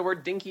first time the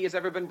word dinky has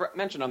ever been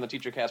mentioned on the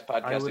TeacherCast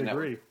podcasting I would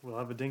network. agree. We'll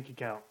have a dinky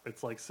count.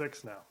 It's like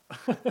 6 now.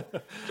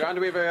 John,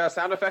 do we have a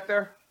sound effect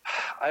there?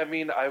 I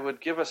mean, I would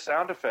give a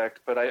sound effect,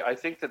 but I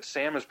think that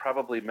Sam has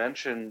probably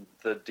mentioned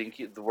the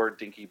word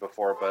dinky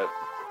before, but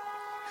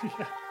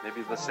Yeah.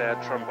 Maybe the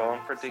sad trombone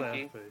for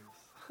Dinky?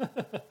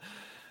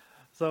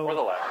 So, or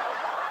the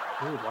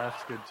laugh. Ooh,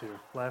 laugh's good too.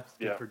 Laugh's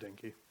good Yeah. for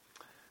Dinky.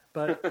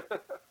 But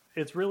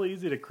it's really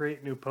easy to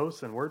create new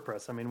posts in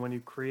WordPress. I mean, when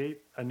you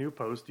create a new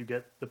post, you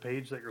get the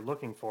page that you're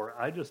looking for.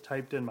 I just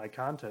typed in my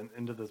content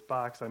into this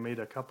box. I made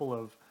a couple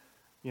of,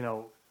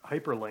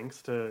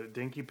 hyperlinks to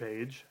Dinky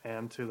Page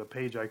and to the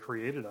page I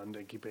created on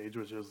Dinky Page,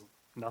 which is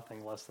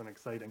nothing less than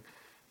exciting.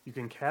 You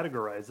can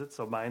categorize it.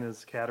 So mine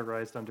is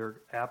categorized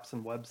under apps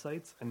and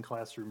websites and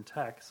classroom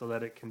tech so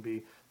that it can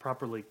be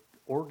properly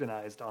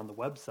organized on the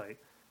website.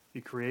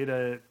 You create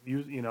a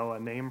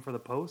name for the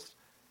post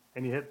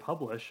and you hit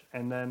publish,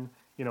 and then,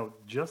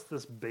 just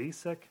this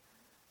basic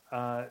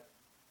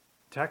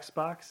text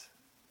box,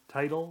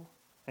 title,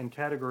 and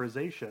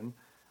categorization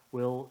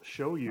will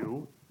show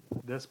you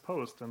this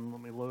post. And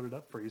let me load it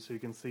up for you so you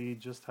can see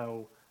just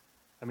how,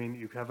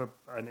 you have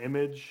an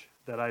image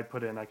that I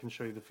put in. I can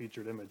show you the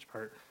featured image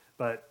part,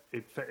 but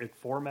it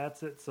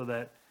formats it so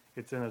that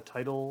it's in a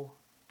title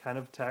kind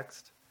of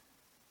text.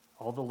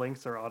 All the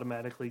links are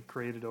automatically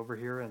created over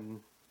here,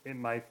 and in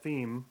my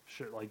theme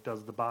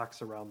does the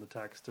box around the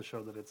text to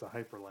show that it's a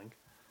hyperlink,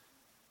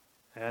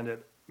 and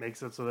it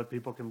makes it so that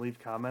people can leave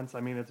comments.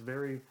 It's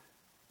very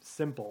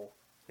simple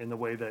in the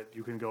way that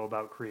you can go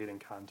about creating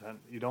content.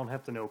 You don't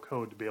have to know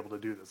code to be able to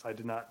do this. I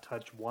did not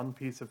touch one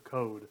piece of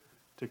code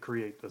to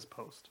create this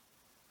post.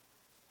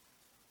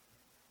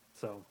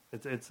 So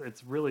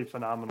it's really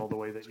phenomenal the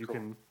way that you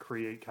can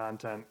create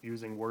content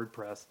using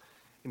WordPress.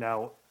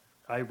 Now,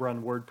 I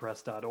run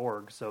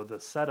WordPress.org, so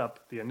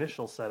the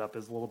initial setup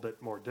is a little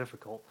bit more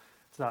difficult.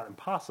 It's not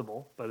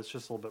impossible, but it's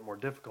just a little bit more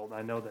difficult. And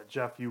I know that,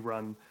 Jeff, you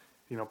run,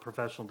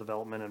 professional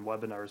development and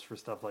webinars for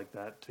stuff like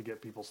that to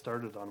get people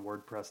started on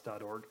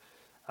WordPress.org.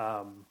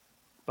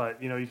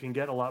 But, you can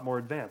get a lot more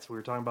advanced. We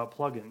were talking about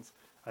plugins.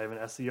 I have an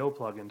SEO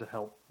plugin to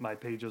help my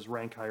pages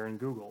rank higher in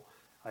Google.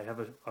 I have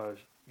a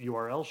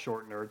URL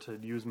shortener to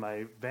use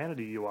my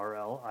vanity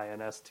URL,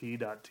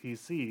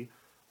 inst.tc,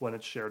 when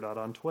it's shared out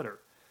on Twitter.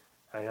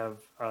 I have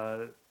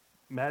a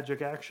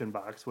Magic Action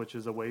Box, which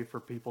is a way for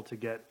people to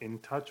get in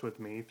touch with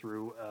me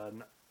through a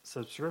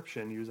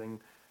subscription using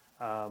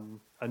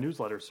a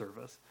newsletter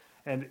service.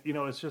 And,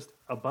 it's just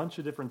a bunch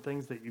of different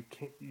things that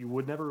you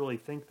would never really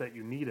think that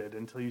you needed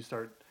until you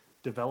start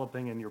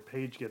developing and your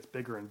page gets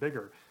bigger and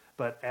bigger.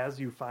 But as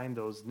you find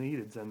those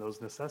needs and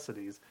those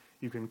necessities,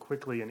 you can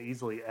quickly and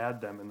easily add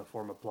them in the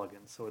form of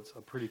plugins. So it's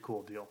a pretty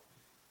cool deal.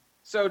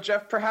 So,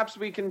 Jeff, perhaps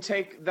we can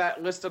take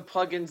that list of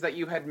plugins that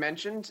you had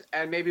mentioned,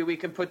 and maybe we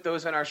can put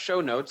those in our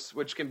show notes,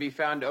 which can be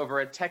found over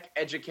at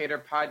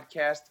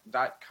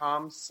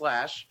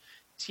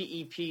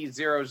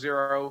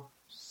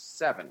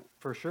techeducatorpodcast.com/TEP007.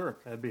 For sure.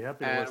 I'd be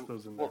happy to list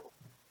those in there.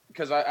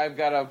 Because I've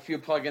got a few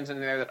plugins in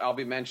there that I'll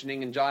be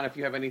mentioning. And, John, if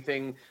you have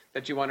anything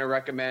that you want to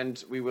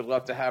recommend, we would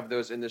love to have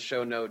those in the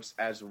show notes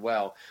as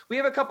well. We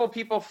have a couple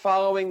people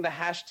following the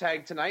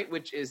hashtag tonight,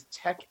 which is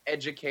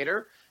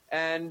TechEducator.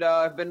 And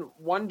I've been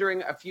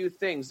wondering a few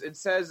things. It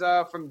says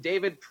from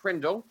David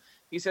Prindle,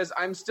 he says,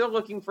 I'm still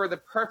looking for the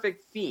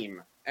perfect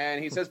theme.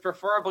 And he says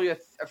preferably a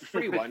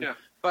free one. Yeah.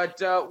 But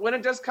when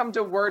it does come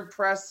to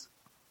WordPress,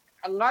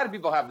 a lot of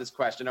people have this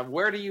question of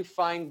where do you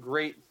find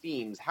great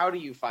themes? How do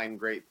you find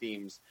great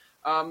themes?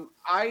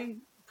 I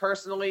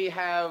personally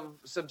have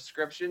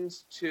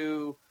subscriptions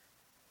to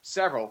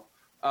several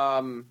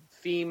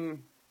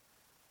theme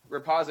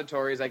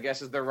repositories, I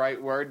guess is the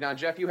right word. Now,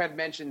 Jeff, you had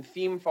mentioned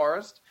Theme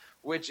Forest,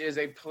 which is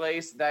a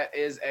place that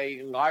is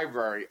a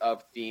library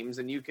of themes,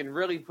 and you can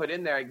really put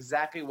in there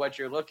exactly what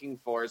you're looking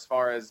for as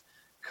far as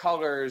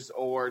colors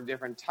or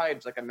different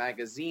types, like a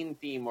magazine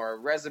theme or a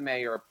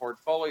resume or a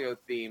portfolio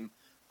theme.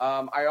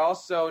 I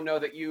also know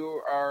that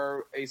you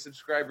are a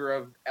subscriber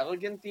of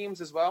Elegant Themes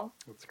as well.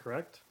 That's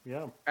correct,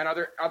 yeah. And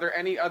are there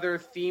any other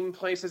theme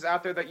places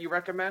out there that you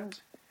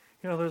recommend?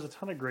 There's a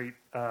ton of great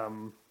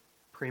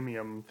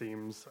premium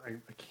themes. I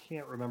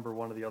can't remember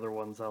one of the other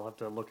ones. I'll have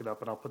to look it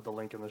up, and I'll put the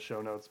link in the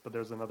show notes. But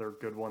there's another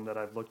good one that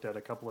I've looked at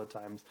a couple of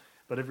times.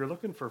 But if you're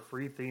looking for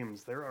free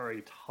themes, there are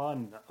a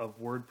ton of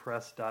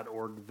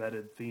WordPress.org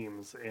vetted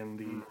themes in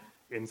the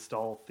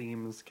install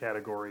themes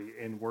category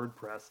in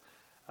WordPress.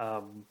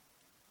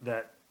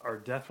 That are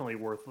definitely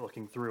worth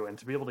looking through. And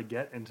to be able to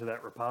get into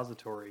that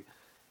repository,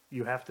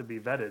 you have to be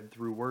vetted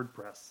through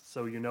WordPress.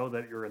 So you know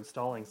that you're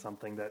installing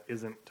something that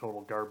isn't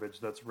total garbage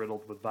that's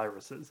riddled with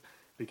viruses,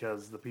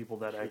 because the people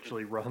that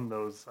actually run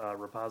those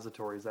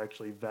repositories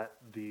actually vet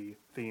the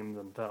theme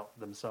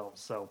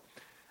themselves. So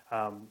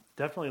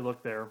definitely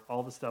look there.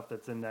 All the stuff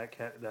that's in that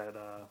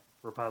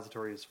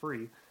repository is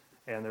free,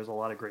 and there's a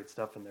lot of great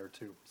stuff in there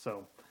too.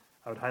 So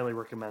I would highly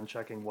recommend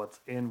checking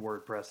what's in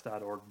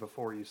WordPress.org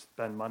before you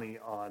spend money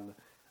on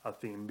a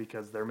theme,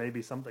 because there may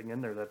be something in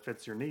there that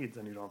fits your needs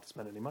and you don't have to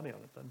spend any money on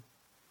it then.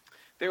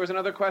 There was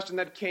another question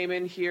that came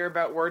in here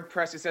about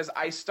WordPress. It says,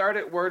 I start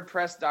at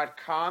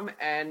WordPress.com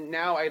and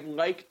now I'd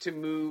like to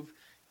move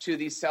to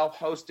the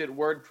self-hosted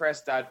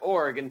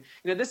WordPress.org. And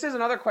this is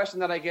another question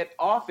that I get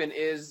often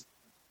is,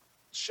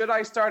 should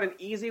I start an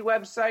easy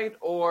website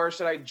or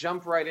should I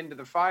jump right into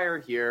the fire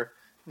here?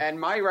 And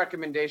my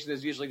recommendation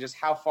is usually just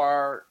how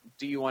far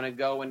do you want to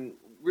go and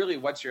really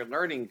what's your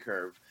learning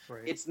curve.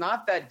 Right. It's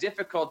not that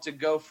difficult to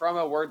go from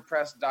a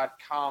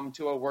WordPress.com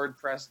to a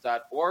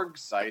WordPress.org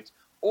site,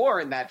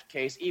 or in that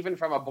case, even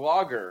from a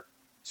Blogger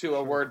to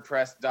a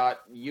WordPress.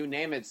 You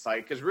name it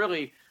site, because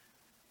really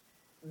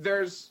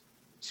there's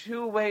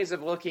two ways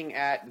of looking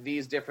at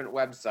these different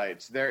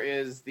websites. There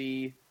is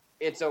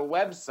it's a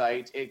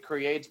website, it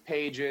creates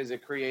pages,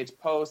 it creates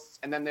posts,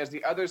 and then there's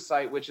the other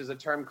site, which is a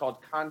term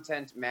called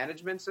content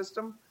management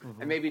system.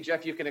 Mm-hmm. And maybe,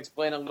 Jeff, you can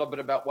explain a little bit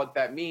about what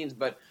that means,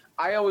 but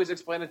I always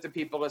explain it to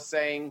people as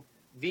saying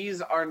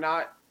these are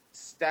not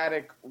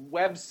static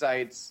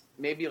websites,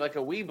 maybe like a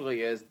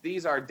Weebly is.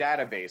 These are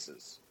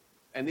databases.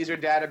 And these are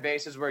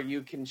databases where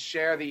you can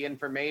share the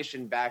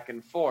information back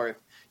and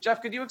forth.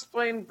 Jeff, could you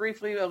explain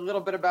briefly a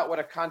little bit about what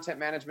a content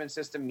management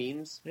system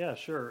means? Yeah,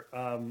 sure.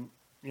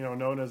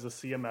 Known as a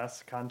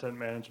CMS, content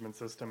management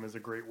system, is a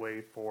great way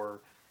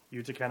for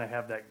you to kind of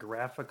have that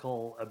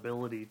graphical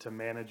ability to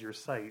manage your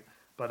site,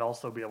 but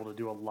also be able to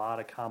do a lot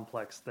of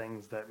complex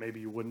things that maybe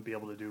you wouldn't be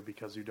able to do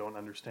because you don't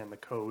understand the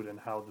code and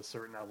how the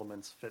certain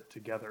elements fit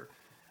together.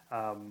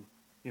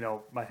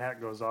 My hat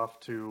goes off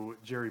to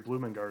Jerry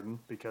Blumengarden,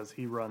 because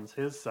he runs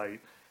his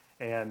site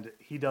and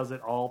he does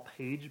it all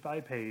page by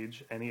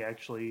page, and he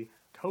actually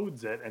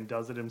codes it and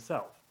does it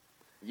himself.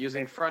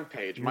 Using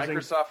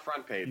Microsoft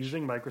FrontPage.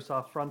 Using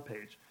Microsoft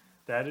FrontPage.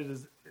 That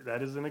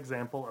is an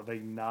example of a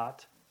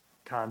not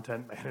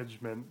content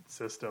management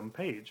system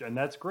page, and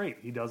that's great.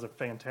 He does a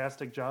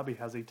fantastic job. He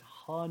has a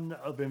ton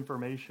of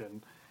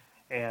information,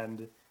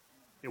 and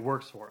it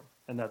works for him,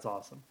 and that's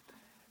awesome.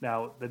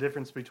 Now, the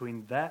difference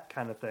between that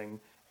kind of thing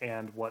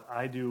and what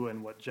I do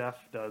and what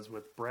Jeff does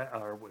with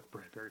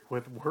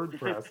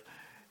WordPress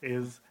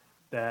is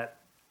that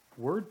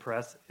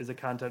WordPress is a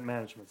content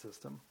management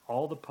system.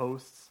 All the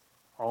posts,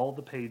 all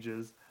the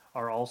pages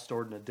are all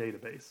stored in a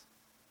database.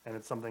 and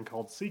it's something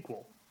called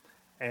SQL.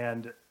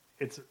 And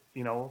it's,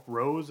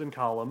 rows and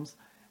columns.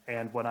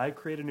 And when I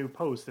create a new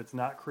post, it's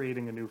not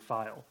creating a new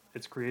file.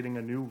 It's creating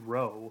a new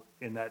row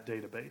in that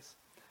database.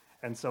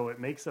 And so it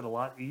makes it a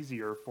lot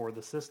easier for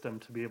the system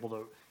to be able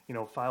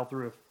to, file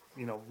through,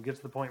 get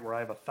to the point where I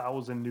have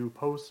 1,000 new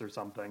posts or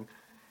something.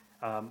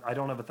 I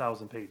don't have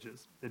 1,000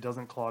 pages. It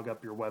doesn't clog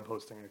up your web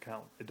hosting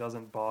account. It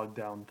doesn't bog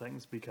down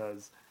things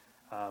because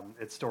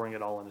it's storing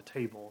it all in a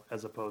table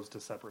as opposed to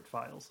separate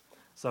files.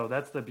 So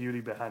that's the beauty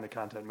behind the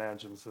content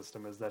management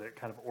system, is that it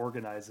kind of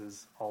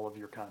organizes all of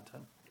your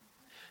content.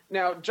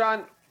 Now,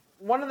 John,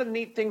 one of the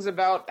neat things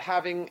about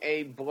having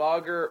a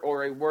Blogger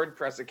or a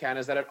WordPress account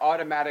is that it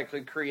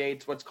automatically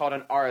creates what's called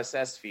an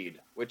RSS feed,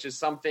 which is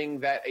something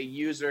that a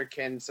user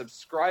can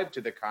subscribe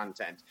to the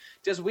content.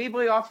 Does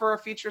Weebly offer a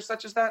feature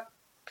such as that?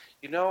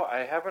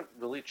 I haven't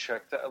really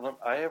checked that.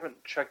 I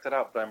haven't checked that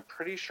out, but I'm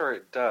pretty sure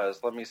it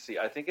does. Let me see.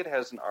 I think it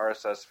has an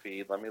RSS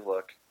feed. Let me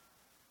look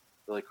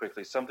really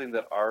quickly. Something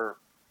that our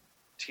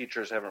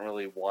teachers haven't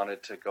really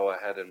wanted to go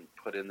ahead and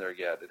put in there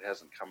yet. It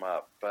hasn't come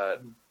up,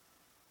 but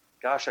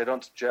gosh, I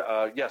don't.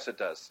 Yes, it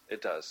does.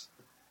 It does,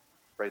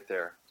 right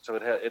there. So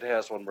it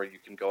has one where you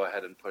can go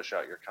ahead and push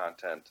out your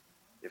content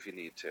if you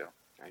need to.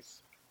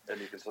 Nice. And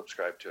you can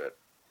subscribe to it.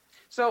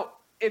 So,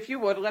 if you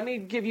would, let me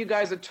give you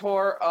guys a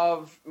tour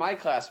of my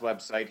class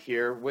website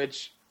here,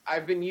 which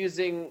I've been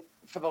using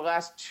for the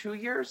last 2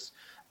 years.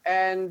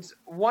 And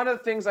one of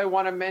the things I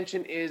want to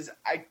mention is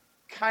I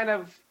kind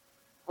of,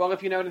 well,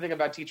 if you know anything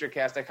about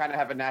TeacherCast, I kind of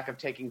have a knack of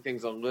taking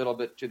things a little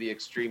bit to the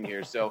extreme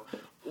here. So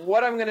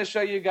what I'm going to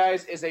show you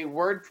guys is a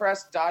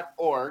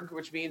WordPress.org,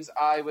 which means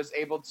I was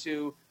able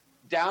to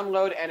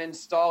download and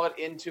install it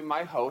into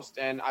my host,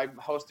 and I'm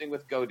hosting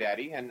with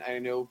GoDaddy, and I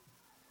know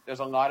there's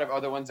a lot of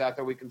other ones out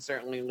there we can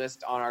certainly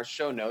list on our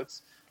show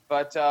notes.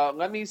 But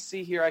let me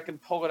see here. I can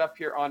pull it up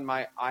here on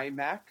my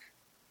iMac.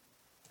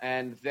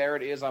 And there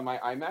it is on my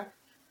iMac.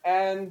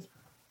 And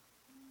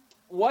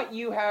what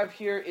you have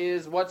here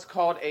is what's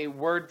called a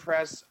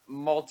WordPress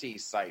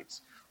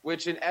multi-site,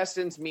 which in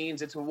essence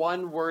means it's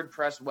one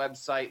WordPress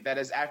website that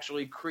is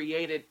actually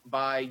created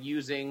by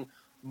using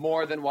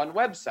more than one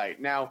website.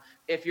 Now,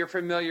 if you're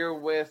familiar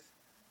with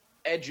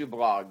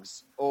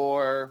EduBlogs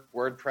or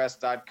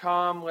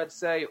WordPress.com, let's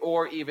say,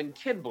 or even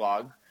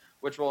KidBlog,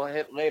 which we'll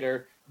hit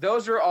later,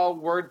 those are all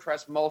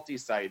WordPress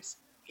multi-sites.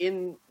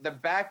 In the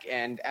back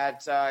end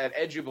at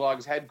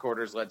EduBlog's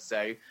headquarters, let's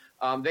say,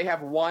 they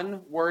have one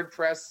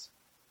WordPress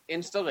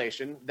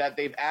installation that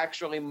they've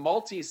actually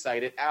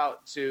multi-sited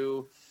out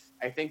to,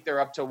 I think they're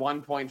up to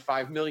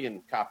 1.5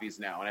 million copies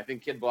now. And I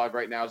think KidBlog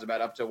right now is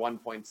about up to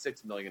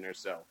 1.6 million or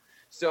so.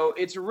 So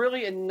it's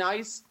really a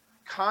nice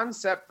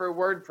concept for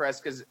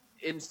WordPress because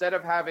instead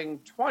of having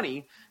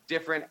 20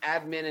 different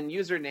admin and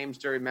usernames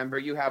to remember,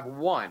 you have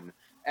one.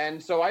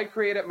 And so I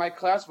created my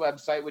class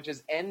website, which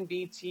is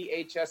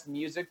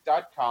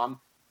nbthsmusic.com,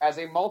 as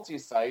a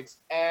multi-site.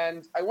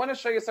 And I want to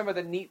show you some of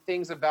the neat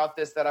things about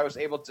this that I was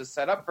able to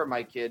set up for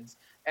my kids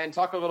and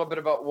talk a little bit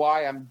about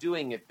why I'm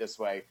doing it this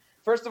way.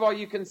 First of all,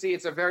 you can see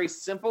it's a very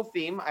simple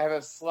theme. I have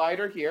a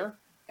slider here,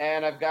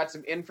 and I've got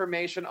some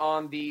information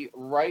on the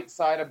right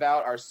side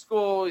about our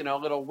school, a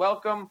little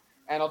welcome.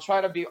 And I'll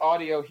try to be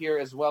audio here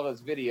as well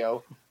as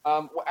video.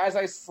 As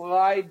I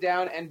slide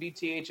down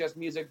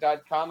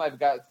nbthsmusic.com, I've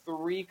got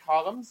 3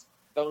 columns.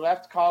 The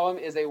left column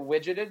is a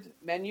widgeted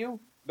menu.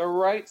 The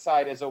right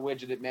side is a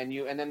widgeted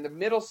menu. And then the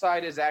middle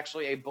side is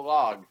actually a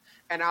blog.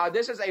 And now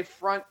this is a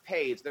front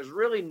page. There's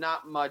really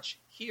not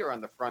much here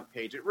on the front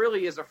page. It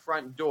really is a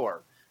front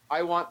door.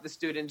 I want the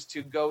students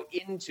to go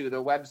into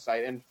the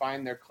website and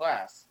find their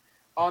class.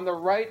 On the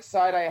right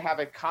side, I have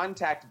a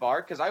contact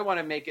bar because I want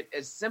to make it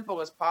as simple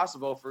as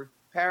possible for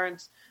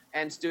parents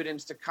and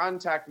students to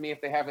contact me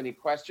if they have any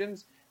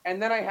questions.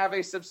 And then I have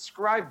a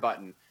subscribe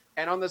button.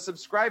 And on the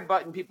subscribe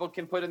button, people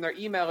can put in their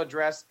email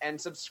address and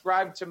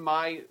subscribe to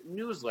my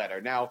newsletter.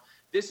 Now,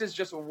 this is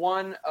just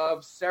one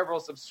of several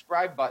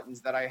subscribe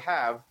buttons that I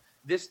have.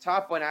 This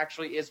top one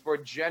actually is for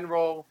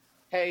general,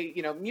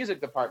 music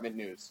department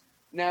news.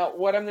 Now,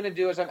 what I'm going to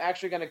do is I'm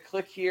actually going to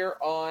click here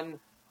on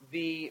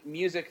the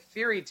music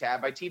theory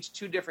tab. I teach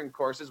 2 different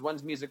courses.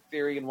 One's music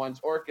theory and one's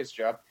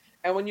orchestra.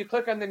 And when you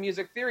click on the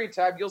music theory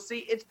tab, you'll see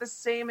it's the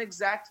same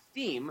exact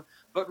theme,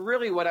 but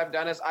really what I've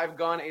done is I've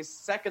gone a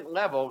second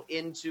level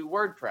into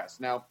WordPress.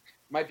 Now,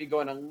 might be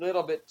going a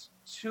little bit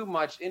too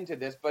much into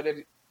this, but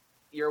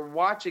you're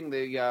watching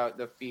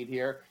the feed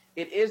here.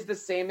 It is the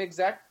same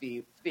exact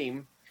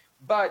theme,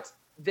 but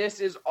this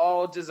is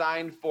all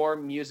designed for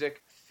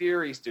music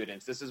theory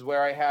students. This is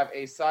where I have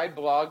a side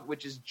blog,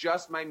 which is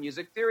just my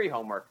music theory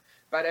homework.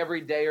 About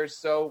every day or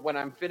so, when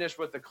I'm finished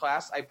with the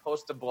class, I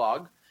post a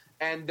blog.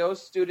 And those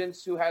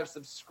students who have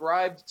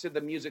subscribed to the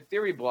music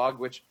theory blog,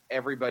 which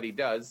everybody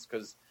does,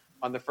 because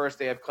on the first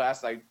day of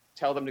class, I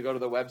tell them to go to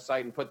the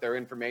website and put their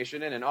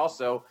information in. And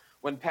also,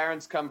 when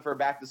parents come for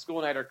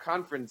back-to-school night or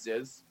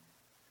conferences,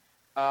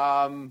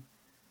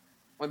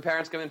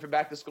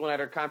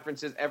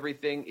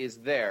 everything is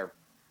there.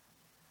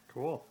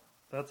 Cool.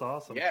 That's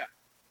awesome. Yeah.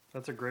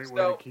 That's a great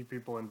way to keep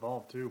people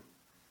involved, too.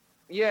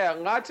 Yeah,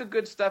 lots of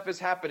good stuff is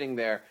happening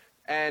there.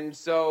 And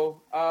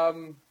so,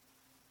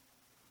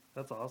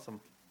 That's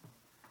awesome.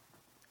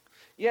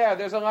 yeah,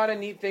 there's a lot of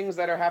neat things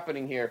that are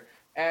happening here.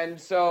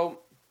 And so,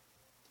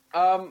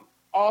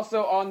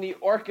 also on the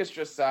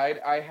orchestra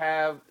side, I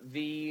have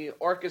the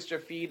orchestra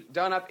feed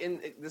done up in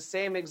the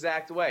same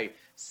exact way.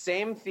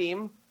 Same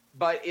theme,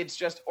 but it's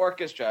just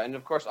orchestra. And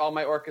of course, all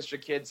my orchestra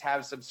kids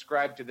have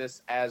subscribed to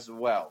this as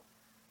well.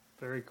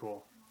 Very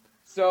cool.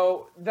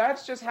 So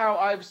that's just how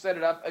I've set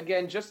it up.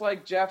 Again, just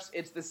like Jeff's,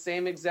 it's the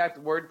same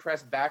exact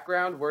WordPress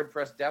background,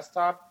 WordPress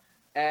desktop,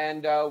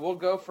 and we'll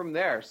go from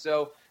there.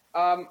 So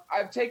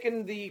I've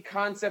taken the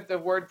concept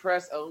of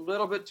WordPress a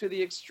little bit to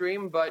the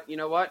extreme, but you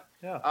know what?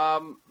 Yeah.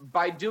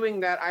 By doing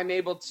that, I'm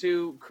able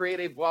to create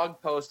a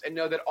blog post and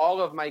know that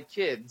all of my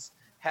kids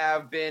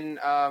have been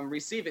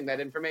receiving that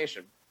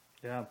information.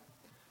 Yeah.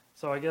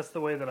 So I guess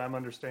the way that I'm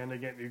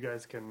understanding it, you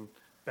guys can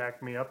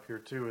back me up here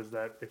too, is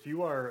that if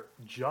you are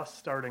just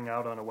starting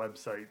out on a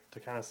website,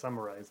 to kind of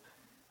summarize,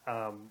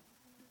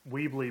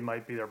 Weebly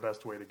might be their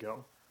best way to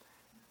go.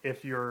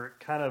 If you're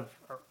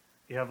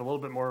you have a little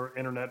bit more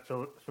internet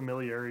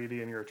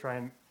familiarity and you're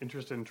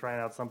interested in trying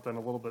out something a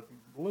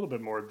little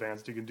bit more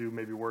advanced, you can do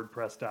maybe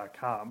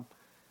WordPress.com.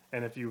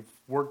 And if you've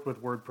worked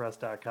with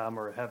WordPress.com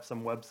or have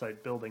some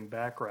website building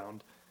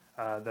background,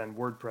 then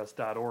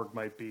WordPress.org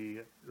might be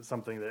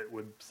something that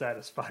would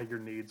satisfy your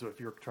needs if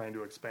you're trying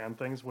to expand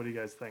things. What do you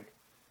guys think?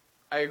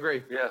 I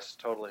agree. Yes,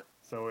 totally.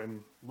 So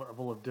in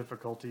level of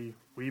difficulty,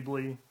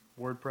 Weebly,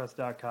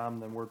 WordPress.com,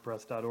 then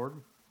WordPress.org.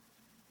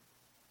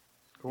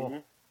 Cool. Mm-hmm.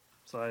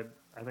 So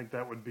I think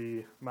that would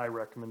be my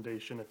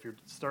recommendation. If you're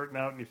starting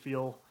out and you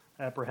feel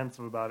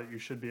apprehensive about it, you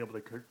should be able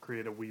to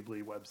create a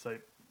Weebly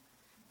website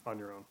on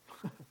your own.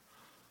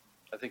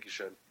 I think you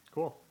should.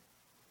 Cool.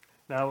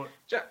 Now,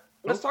 Jeff,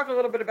 let's talk a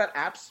little bit about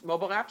apps,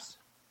 mobile apps.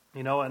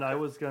 and I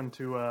was going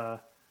to,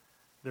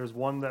 there's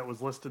one that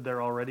was listed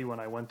there already when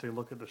I went to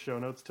look at the show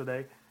notes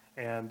today,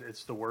 and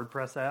it's the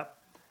WordPress app.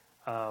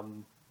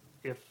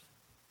 If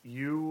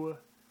you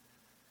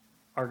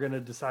are going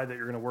to decide that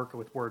you're going to work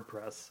with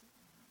WordPress,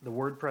 the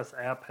WordPress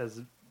app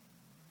has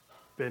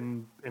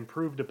been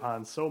improved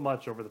upon so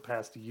much over the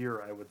past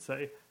year, I would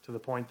say, to the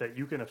point that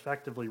you can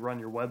effectively run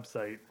your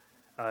website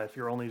if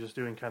you're only just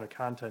doing kind of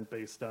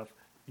content-based stuff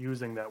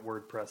using that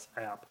WordPress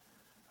app.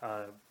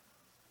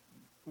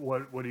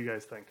 What do you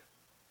guys think?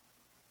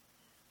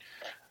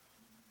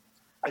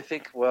 I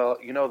think, well,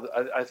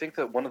 I think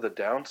that one of the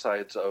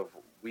downsides of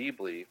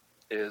Weebly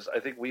is I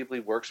think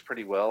Weebly works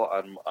pretty well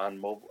on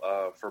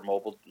mobile for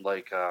mobile.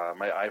 Like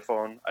my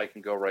iPhone, I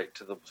can go right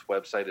to the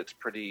website. It's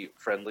pretty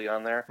friendly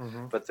on there.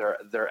 Mm-hmm. But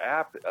their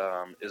app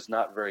is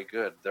not very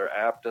good. Their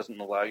app doesn't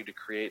allow you to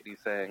create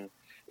anything.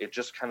 It's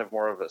just kind of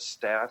more of a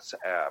stats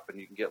app, and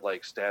you can get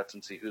like stats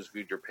and see who's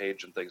viewed your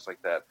page and things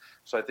like that.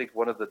 So I think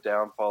one of the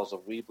downfalls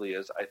of Weebly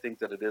is I think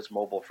that it is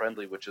mobile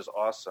friendly, which is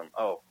awesome.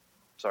 Oh,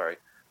 sorry,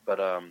 but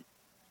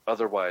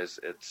otherwise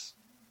it's,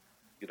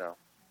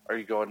 are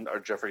you going, or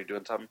Jeff, are you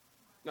doing something?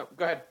 No,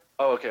 go ahead.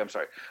 Oh, okay, I'm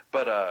sorry.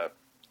 But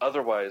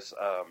otherwise,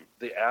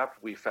 the app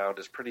we found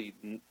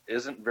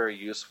isn't very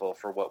useful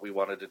for what we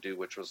wanted to do,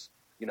 which was,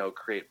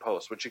 create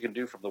posts, which you can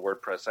do from the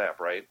WordPress app,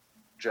 right,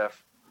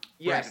 Jeff?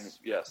 Yes.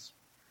 Yes.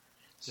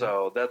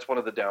 So that's one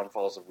of the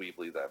downfalls of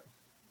Weebly then.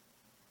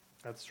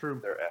 That's true.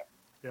 Their app.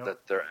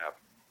 Yep. Their app.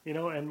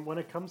 And when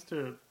it comes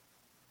to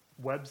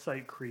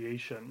website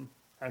creation,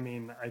 I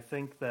mean, I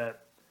think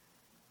that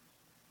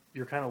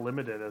you're kind of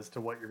limited as to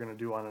what you're going to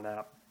do on an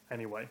app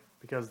anyway,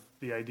 because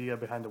the idea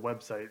behind the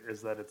website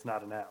is that it's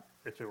not an app.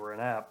 If it were an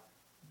app,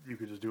 you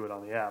could just do it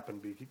on the app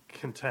and be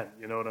content.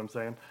 You know what I'm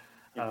saying?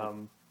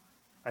 Mm-hmm.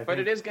 But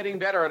it is getting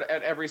better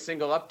at every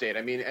single update.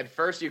 I mean, at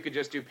first you could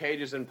just do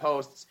pages and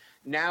posts.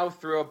 Now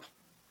through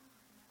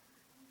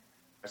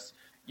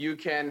you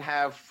can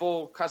have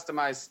full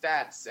customized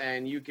stats,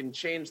 and you can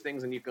change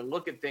things, and you can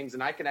look at things,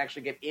 and I can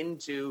actually get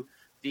into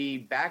the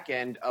back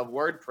end of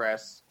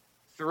WordPress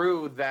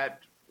through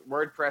that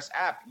WordPress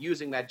app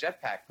using that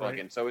Jetpack plugin.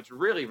 Right. So it's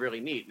really, really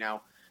neat.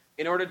 Now,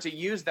 in order to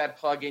use that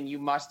plugin, you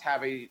must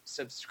have a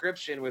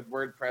subscription with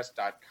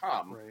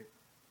WordPress.com. Right.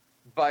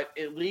 But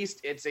at least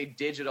it's a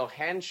digital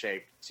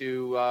handshake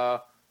to,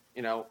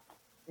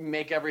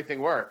 make everything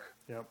work.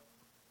 Yep.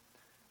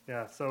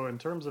 Yeah. So in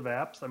terms of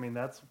apps, I mean,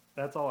 that's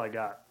all I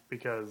got,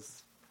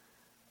 because,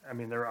 I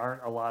mean, there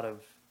aren't a lot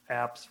of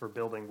apps for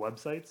building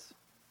websites.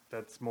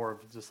 That's more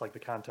of just like the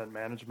content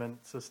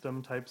management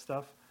system type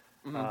stuff.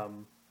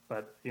 Mm-hmm.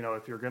 But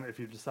if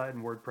you decide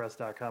in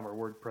WordPress.com or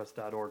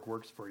WordPress.org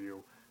works for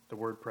you, the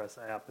WordPress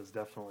app is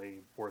definitely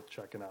worth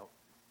checking out.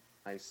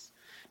 Nice.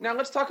 Now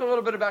let's talk a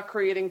little bit about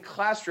creating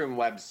classroom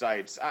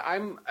websites.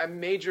 I'm a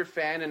major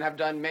fan and have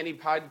done many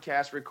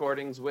podcast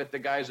recordings with the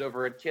guys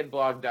over at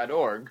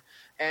kidblog.org.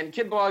 And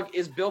Kidblog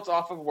is built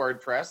off of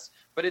WordPress,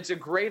 but it's a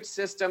great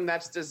system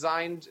that's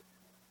designed,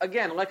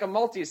 again, like a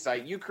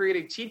multi-site. You create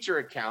a teacher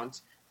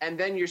account, and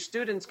then your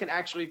students can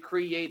actually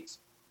create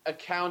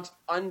account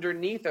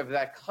underneath of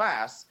that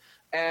class.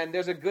 And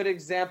there's a good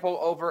example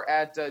over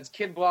at it's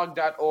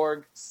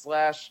kidblog.org/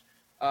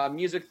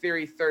 Music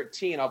Theory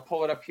 13. I'll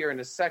pull it up here in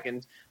a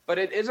second. But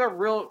it is a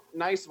real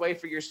nice way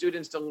for your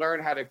students to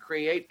learn how to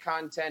create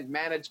content,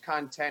 manage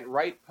content,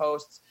 write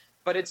posts.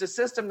 But it's a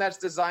system that's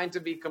designed to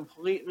be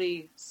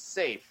completely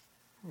safe.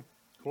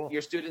 Cool.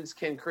 Your students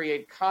can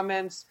create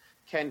comments,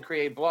 can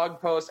create blog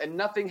posts, and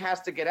nothing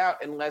has to get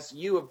out unless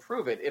you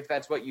approve it, if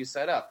that's what you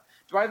set up.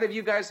 Do either of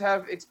you guys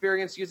have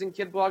experience using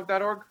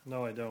kidblog.org?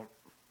 No, I don't.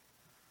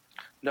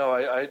 No,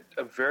 I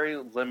a very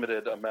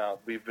limited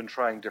amount. We've been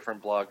trying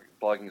different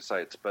blogging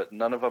sites, but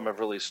none of them have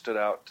really stood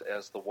out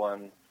as the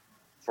one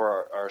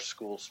for our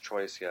school's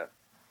choice yet.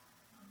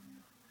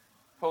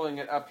 Pulling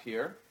it up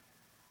here.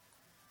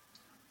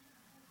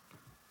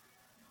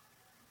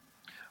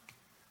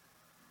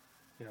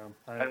 Yeah,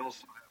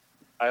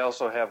 I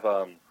also have,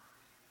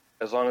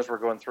 as long as we're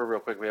going through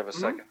real quick, we have a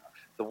second.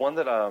 The one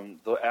that,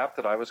 the app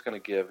that I was going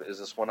to give is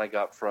this one I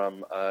got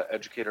from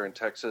educator in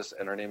Texas,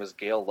 and her name is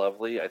Gail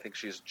Lovely. I think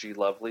she's G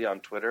Lovely on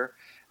Twitter,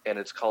 and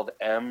it's called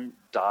M.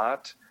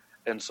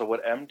 And so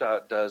what M.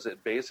 does,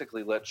 it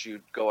basically lets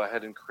you go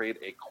ahead and create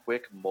a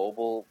quick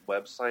mobile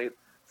website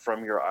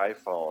from your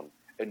iPhone,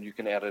 and you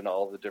can add in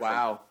all the different...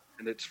 Wow.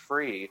 And it's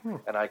free,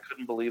 and I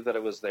couldn't believe that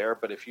it was there.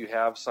 But if you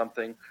have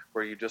something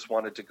where you just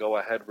wanted to go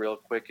ahead real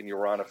quick and you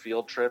were on a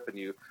field trip and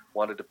you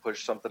wanted to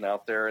push something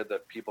out there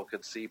that people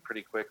could see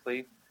pretty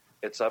quickly,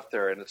 it's up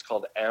there, and it's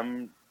called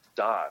M.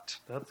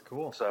 That's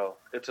cool. So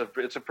it's a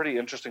pretty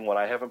interesting one.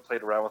 I haven't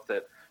played around with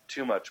it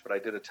too much, but I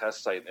did a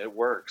test site, and it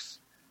works.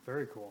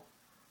 Very cool.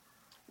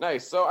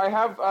 Nice. So I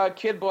have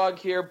KidBlog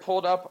here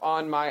pulled up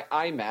on my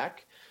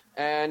iMac.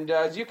 And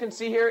as you can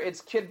see here,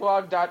 it's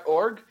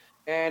kidblog.org.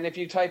 And if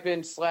you type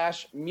in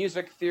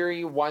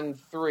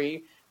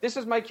 /musictheory13, this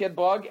is my kid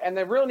blog. And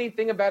the real neat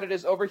thing about it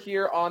is over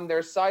here on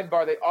their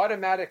sidebar, they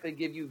automatically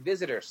give you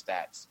visitor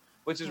stats,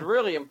 which is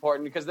really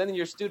important because then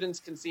your students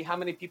can see how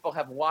many people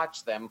have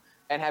watched them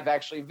and have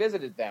actually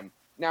visited them.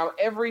 Now,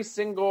 every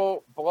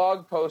single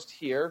blog post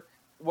here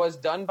was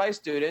done by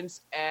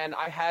students, and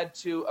I had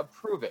to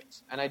approve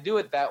it. And I do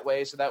it that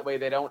way so that way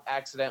they don't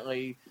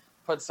accidentally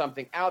put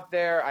something out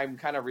there. I'm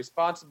kind of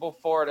responsible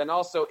for it. And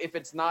also, if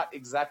it's not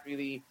exactly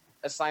the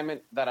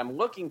assignment that I'm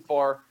looking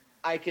for,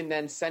 I can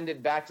then send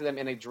it back to them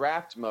in a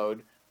draft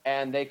mode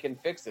and they can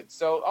fix it.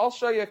 So I'll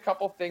show you a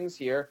couple things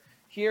here.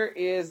 Here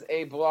is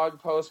a blog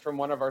post from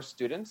one of our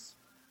students.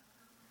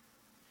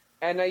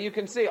 And you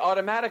can see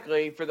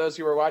automatically, for those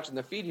who are watching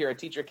the feed here at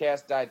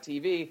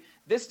teachercast.tv,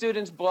 this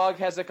student's blog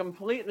has a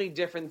completely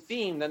different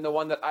theme than the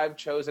one that I've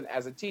chosen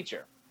as a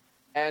teacher.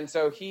 And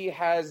so he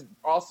has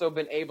also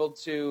been able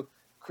to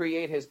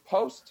create his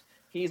post.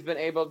 He's been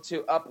able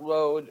to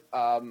upload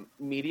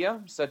media,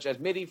 such as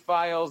MIDI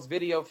files,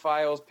 video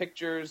files,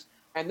 pictures,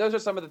 and those are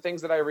some of the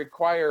things that I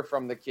require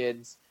from the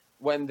kids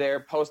when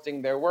they're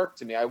posting their work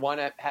to me. I want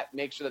to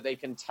make sure that they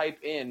can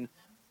type in,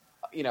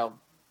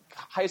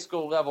 high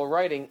school level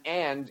writing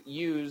and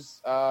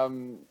use,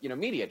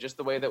 media, just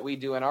the way that we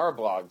do in our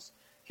blogs.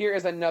 Here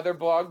is another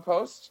blog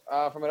post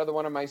from another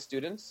one of my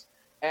students.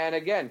 And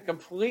again,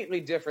 completely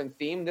different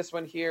theme. This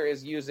one here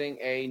is using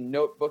a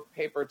notebook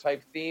paper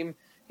type theme.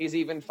 He's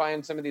even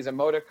found some of these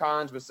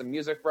emoticons with some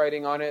music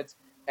writing on it.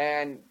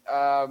 And,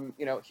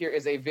 here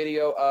is a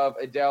video of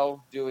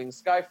Adele doing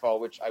Skyfall,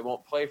 which I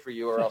won't play for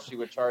you or else she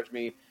would charge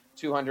me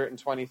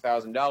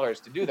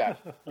 $220,000 to do that.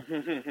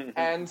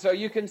 And so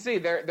you can see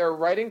they're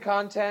writing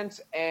content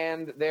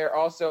and they're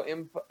also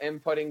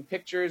inputting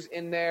pictures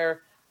in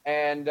there.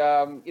 And,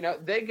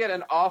 they get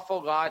an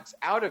awful lot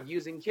out of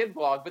using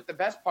KidBlog. But the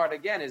best part,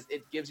 again, is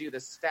it gives you the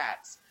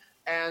stats.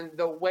 And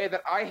the way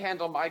that I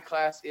handle my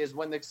class is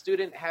when the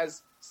student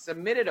has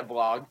submitted a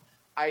blog,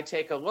 I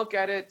take a look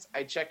at it,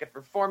 I check it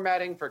for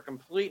formatting, for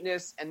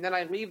completeness, and then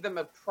I leave them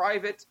a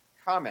private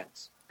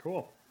comment.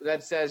 Cool.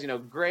 That says,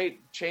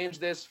 great, change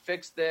this,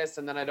 fix this,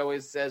 and then it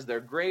always says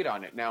they're great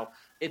on it. Now,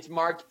 it's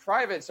marked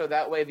private so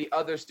that way the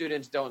other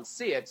students don't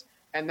see it,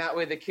 and that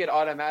way the kid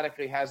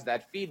automatically has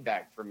that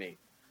feedback for me.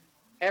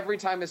 Every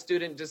time a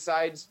student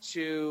decides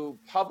to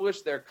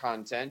publish their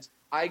content,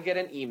 I get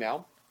an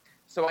email.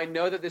 So I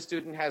know that the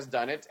student has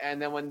done it,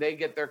 and then when they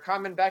get their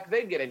comment back,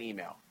 they get an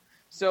email.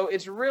 So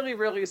it's really,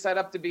 really set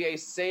up to be a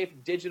safe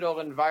digital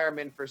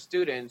environment for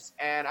students,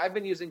 and I've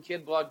been using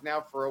KidBlog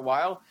now for a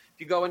while. If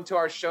you go into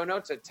our show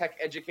notes at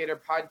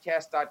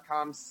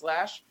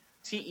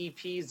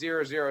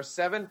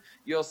techeducatorpodcast.com/TEP007,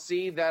 you'll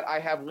see that I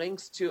have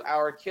links to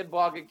our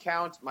KidBlog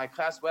account, my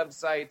class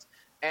website,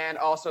 and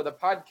also the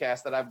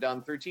podcast that I've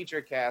done through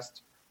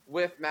TeacherCast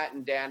with Matt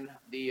and Dan,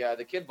 the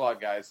KidBlog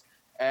guys.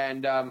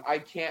 And I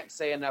can't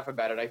say enough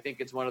about it. I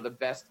think it's one of the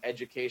best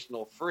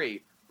educational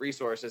free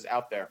resources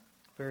out there.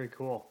 Very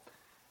cool.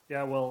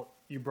 Yeah, well,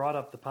 you brought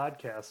up the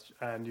podcast,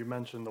 and you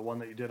mentioned the one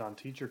that you did on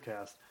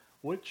TeacherCast.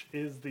 Which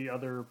is the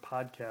other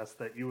podcast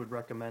that you would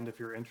recommend if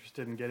you're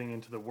interested in getting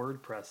into the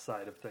WordPress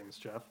side of things,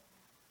 Jeff?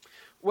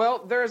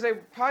 Well, there's a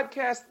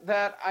podcast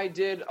that I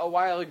did a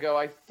while ago.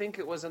 I think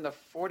it was in the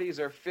 40s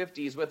or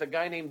 50s with a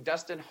guy named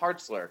Dustin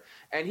Hartzler.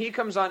 And he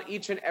comes on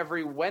each and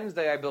every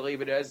Wednesday, I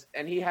believe it is.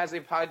 And he has a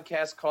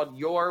podcast called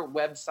Your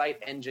Website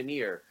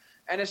Engineer.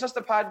 And it's just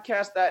a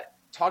podcast that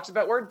talks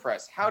about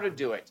WordPress, how to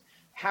do it,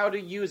 how to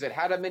use it,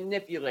 how to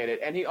manipulate it.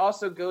 And he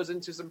also goes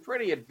into some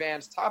pretty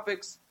advanced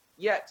topics,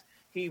 yet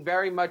he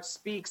very much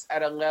speaks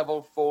at a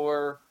level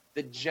for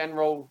the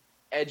general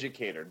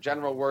educator,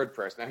 general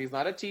WordPress. Now, he's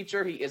not a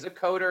teacher. He is a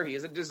coder. He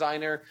is a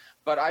designer.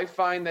 But I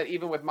find that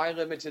even with my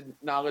limited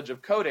knowledge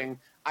of coding,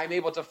 I'm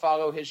able to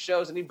follow his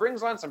shows. And he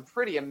brings on some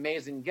pretty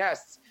amazing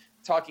guests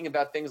talking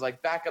about things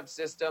like backup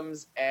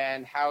systems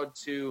and how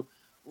to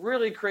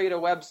really create a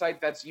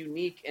website that's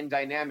unique and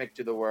dynamic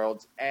to the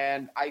world.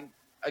 And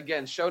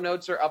again, show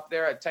notes are up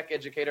there at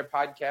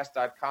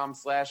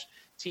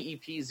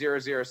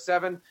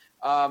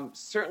techeducatorpodcast.com/TEP007.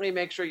 Certainly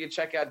make sure you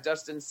check out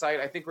Dustin's site.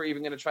 I think we're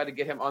even going to try to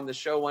get him on the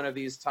show one of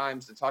these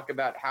times to talk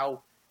about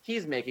how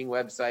he's making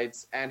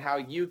websites and how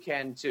you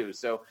can too.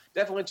 So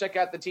definitely check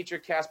out the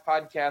TeacherCast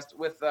podcast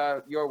with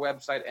your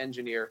website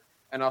engineer,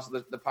 and also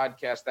the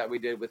podcast that we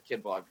did with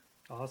KidBlog.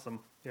 Awesome.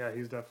 Yeah,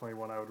 he's definitely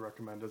one I would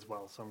recommend as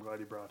well, so I'm glad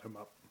you brought him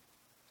up.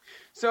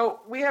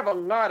 So we have a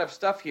lot of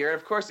stuff here.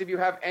 Of course, if you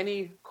have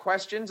any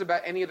questions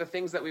about any of the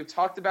things that we've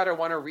talked about or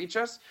want to reach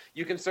us,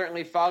 you can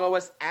certainly follow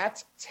us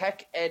at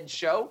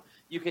TechEdShow.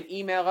 You can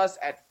email us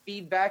at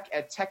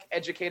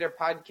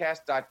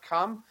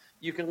feedback@techeducatorpodcast.com.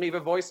 You can leave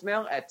a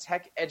voicemail at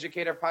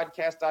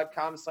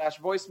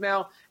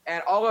techeducatorpodcast.com/voicemail.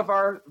 And all of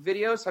our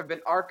videos have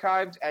been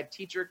archived at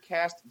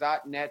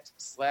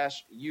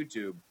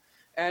teachercast.net/YouTube.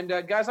 And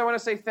guys, I want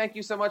to say thank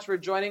you so much for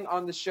joining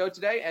on the show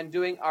today and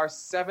doing our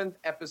 7th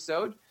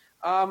episode.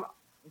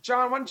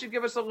 John, why don't you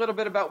give us a little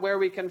bit about where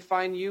we can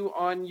find you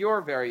on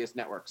your various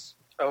networks?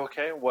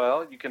 Okay,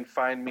 well, you can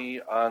find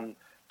me on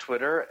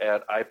Twitter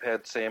at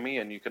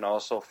iPadSammy, and you can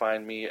also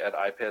find me at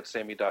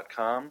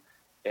iPadSammy.com.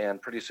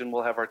 And pretty soon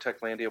we'll have our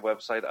Techlandia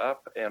website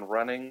up and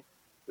running.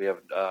 We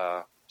have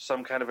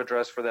some kind of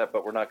address for that,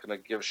 but we're not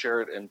going to share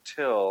it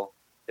until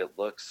it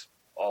looks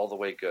all the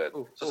way good.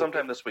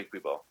 Sometime this week we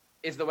will.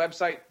 Is the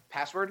website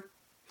password?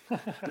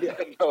 Yeah,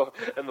 no,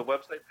 and the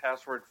website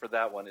password for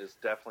that one is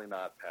definitely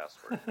not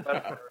password.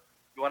 But if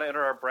you want to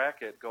enter our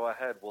bracket, go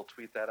ahead. We'll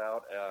tweet that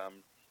out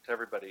to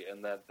everybody,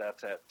 and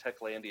that's at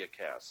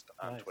TechlandiaCast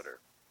on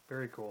Twitter.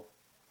 Very cool.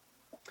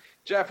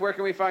 Jeff, where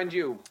can we find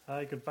you?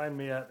 You can find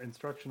me at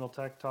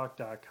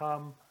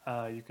instructionaltechtalk.com.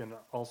 You can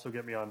also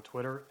get me on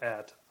Twitter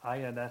at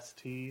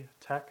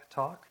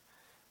INSTTechTalk.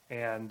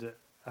 And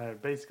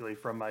basically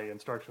from my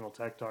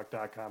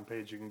instructionaltechtalk.com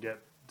page, you can get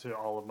to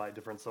all of my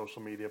different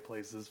social media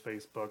places,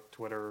 Facebook,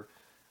 Twitter,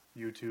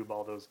 YouTube,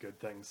 all those good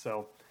things.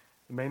 So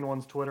the main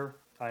one's Twitter,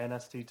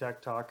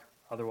 INSTTechTalk.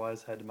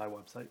 Otherwise, head to my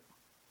website.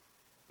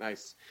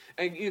 Nice.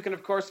 And you can,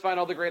 of course, find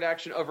all the great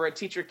action over at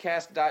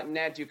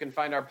teachercast.net. You can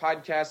find our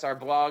podcasts, our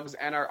blogs,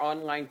 and our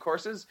online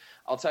courses.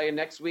 I'll tell you,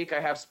 next week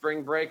I have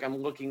spring break. I'm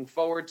looking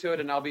forward to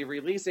it, and I'll be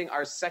releasing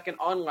our 2nd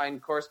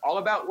online course all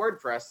about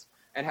WordPress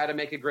and how to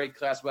make a great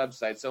class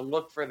website. So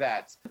look for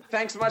that.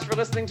 Thanks so much for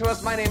listening to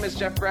us. My name is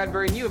Jeff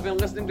Bradbury, and you have been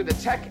listening to the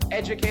Tech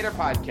Educator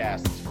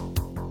Podcast.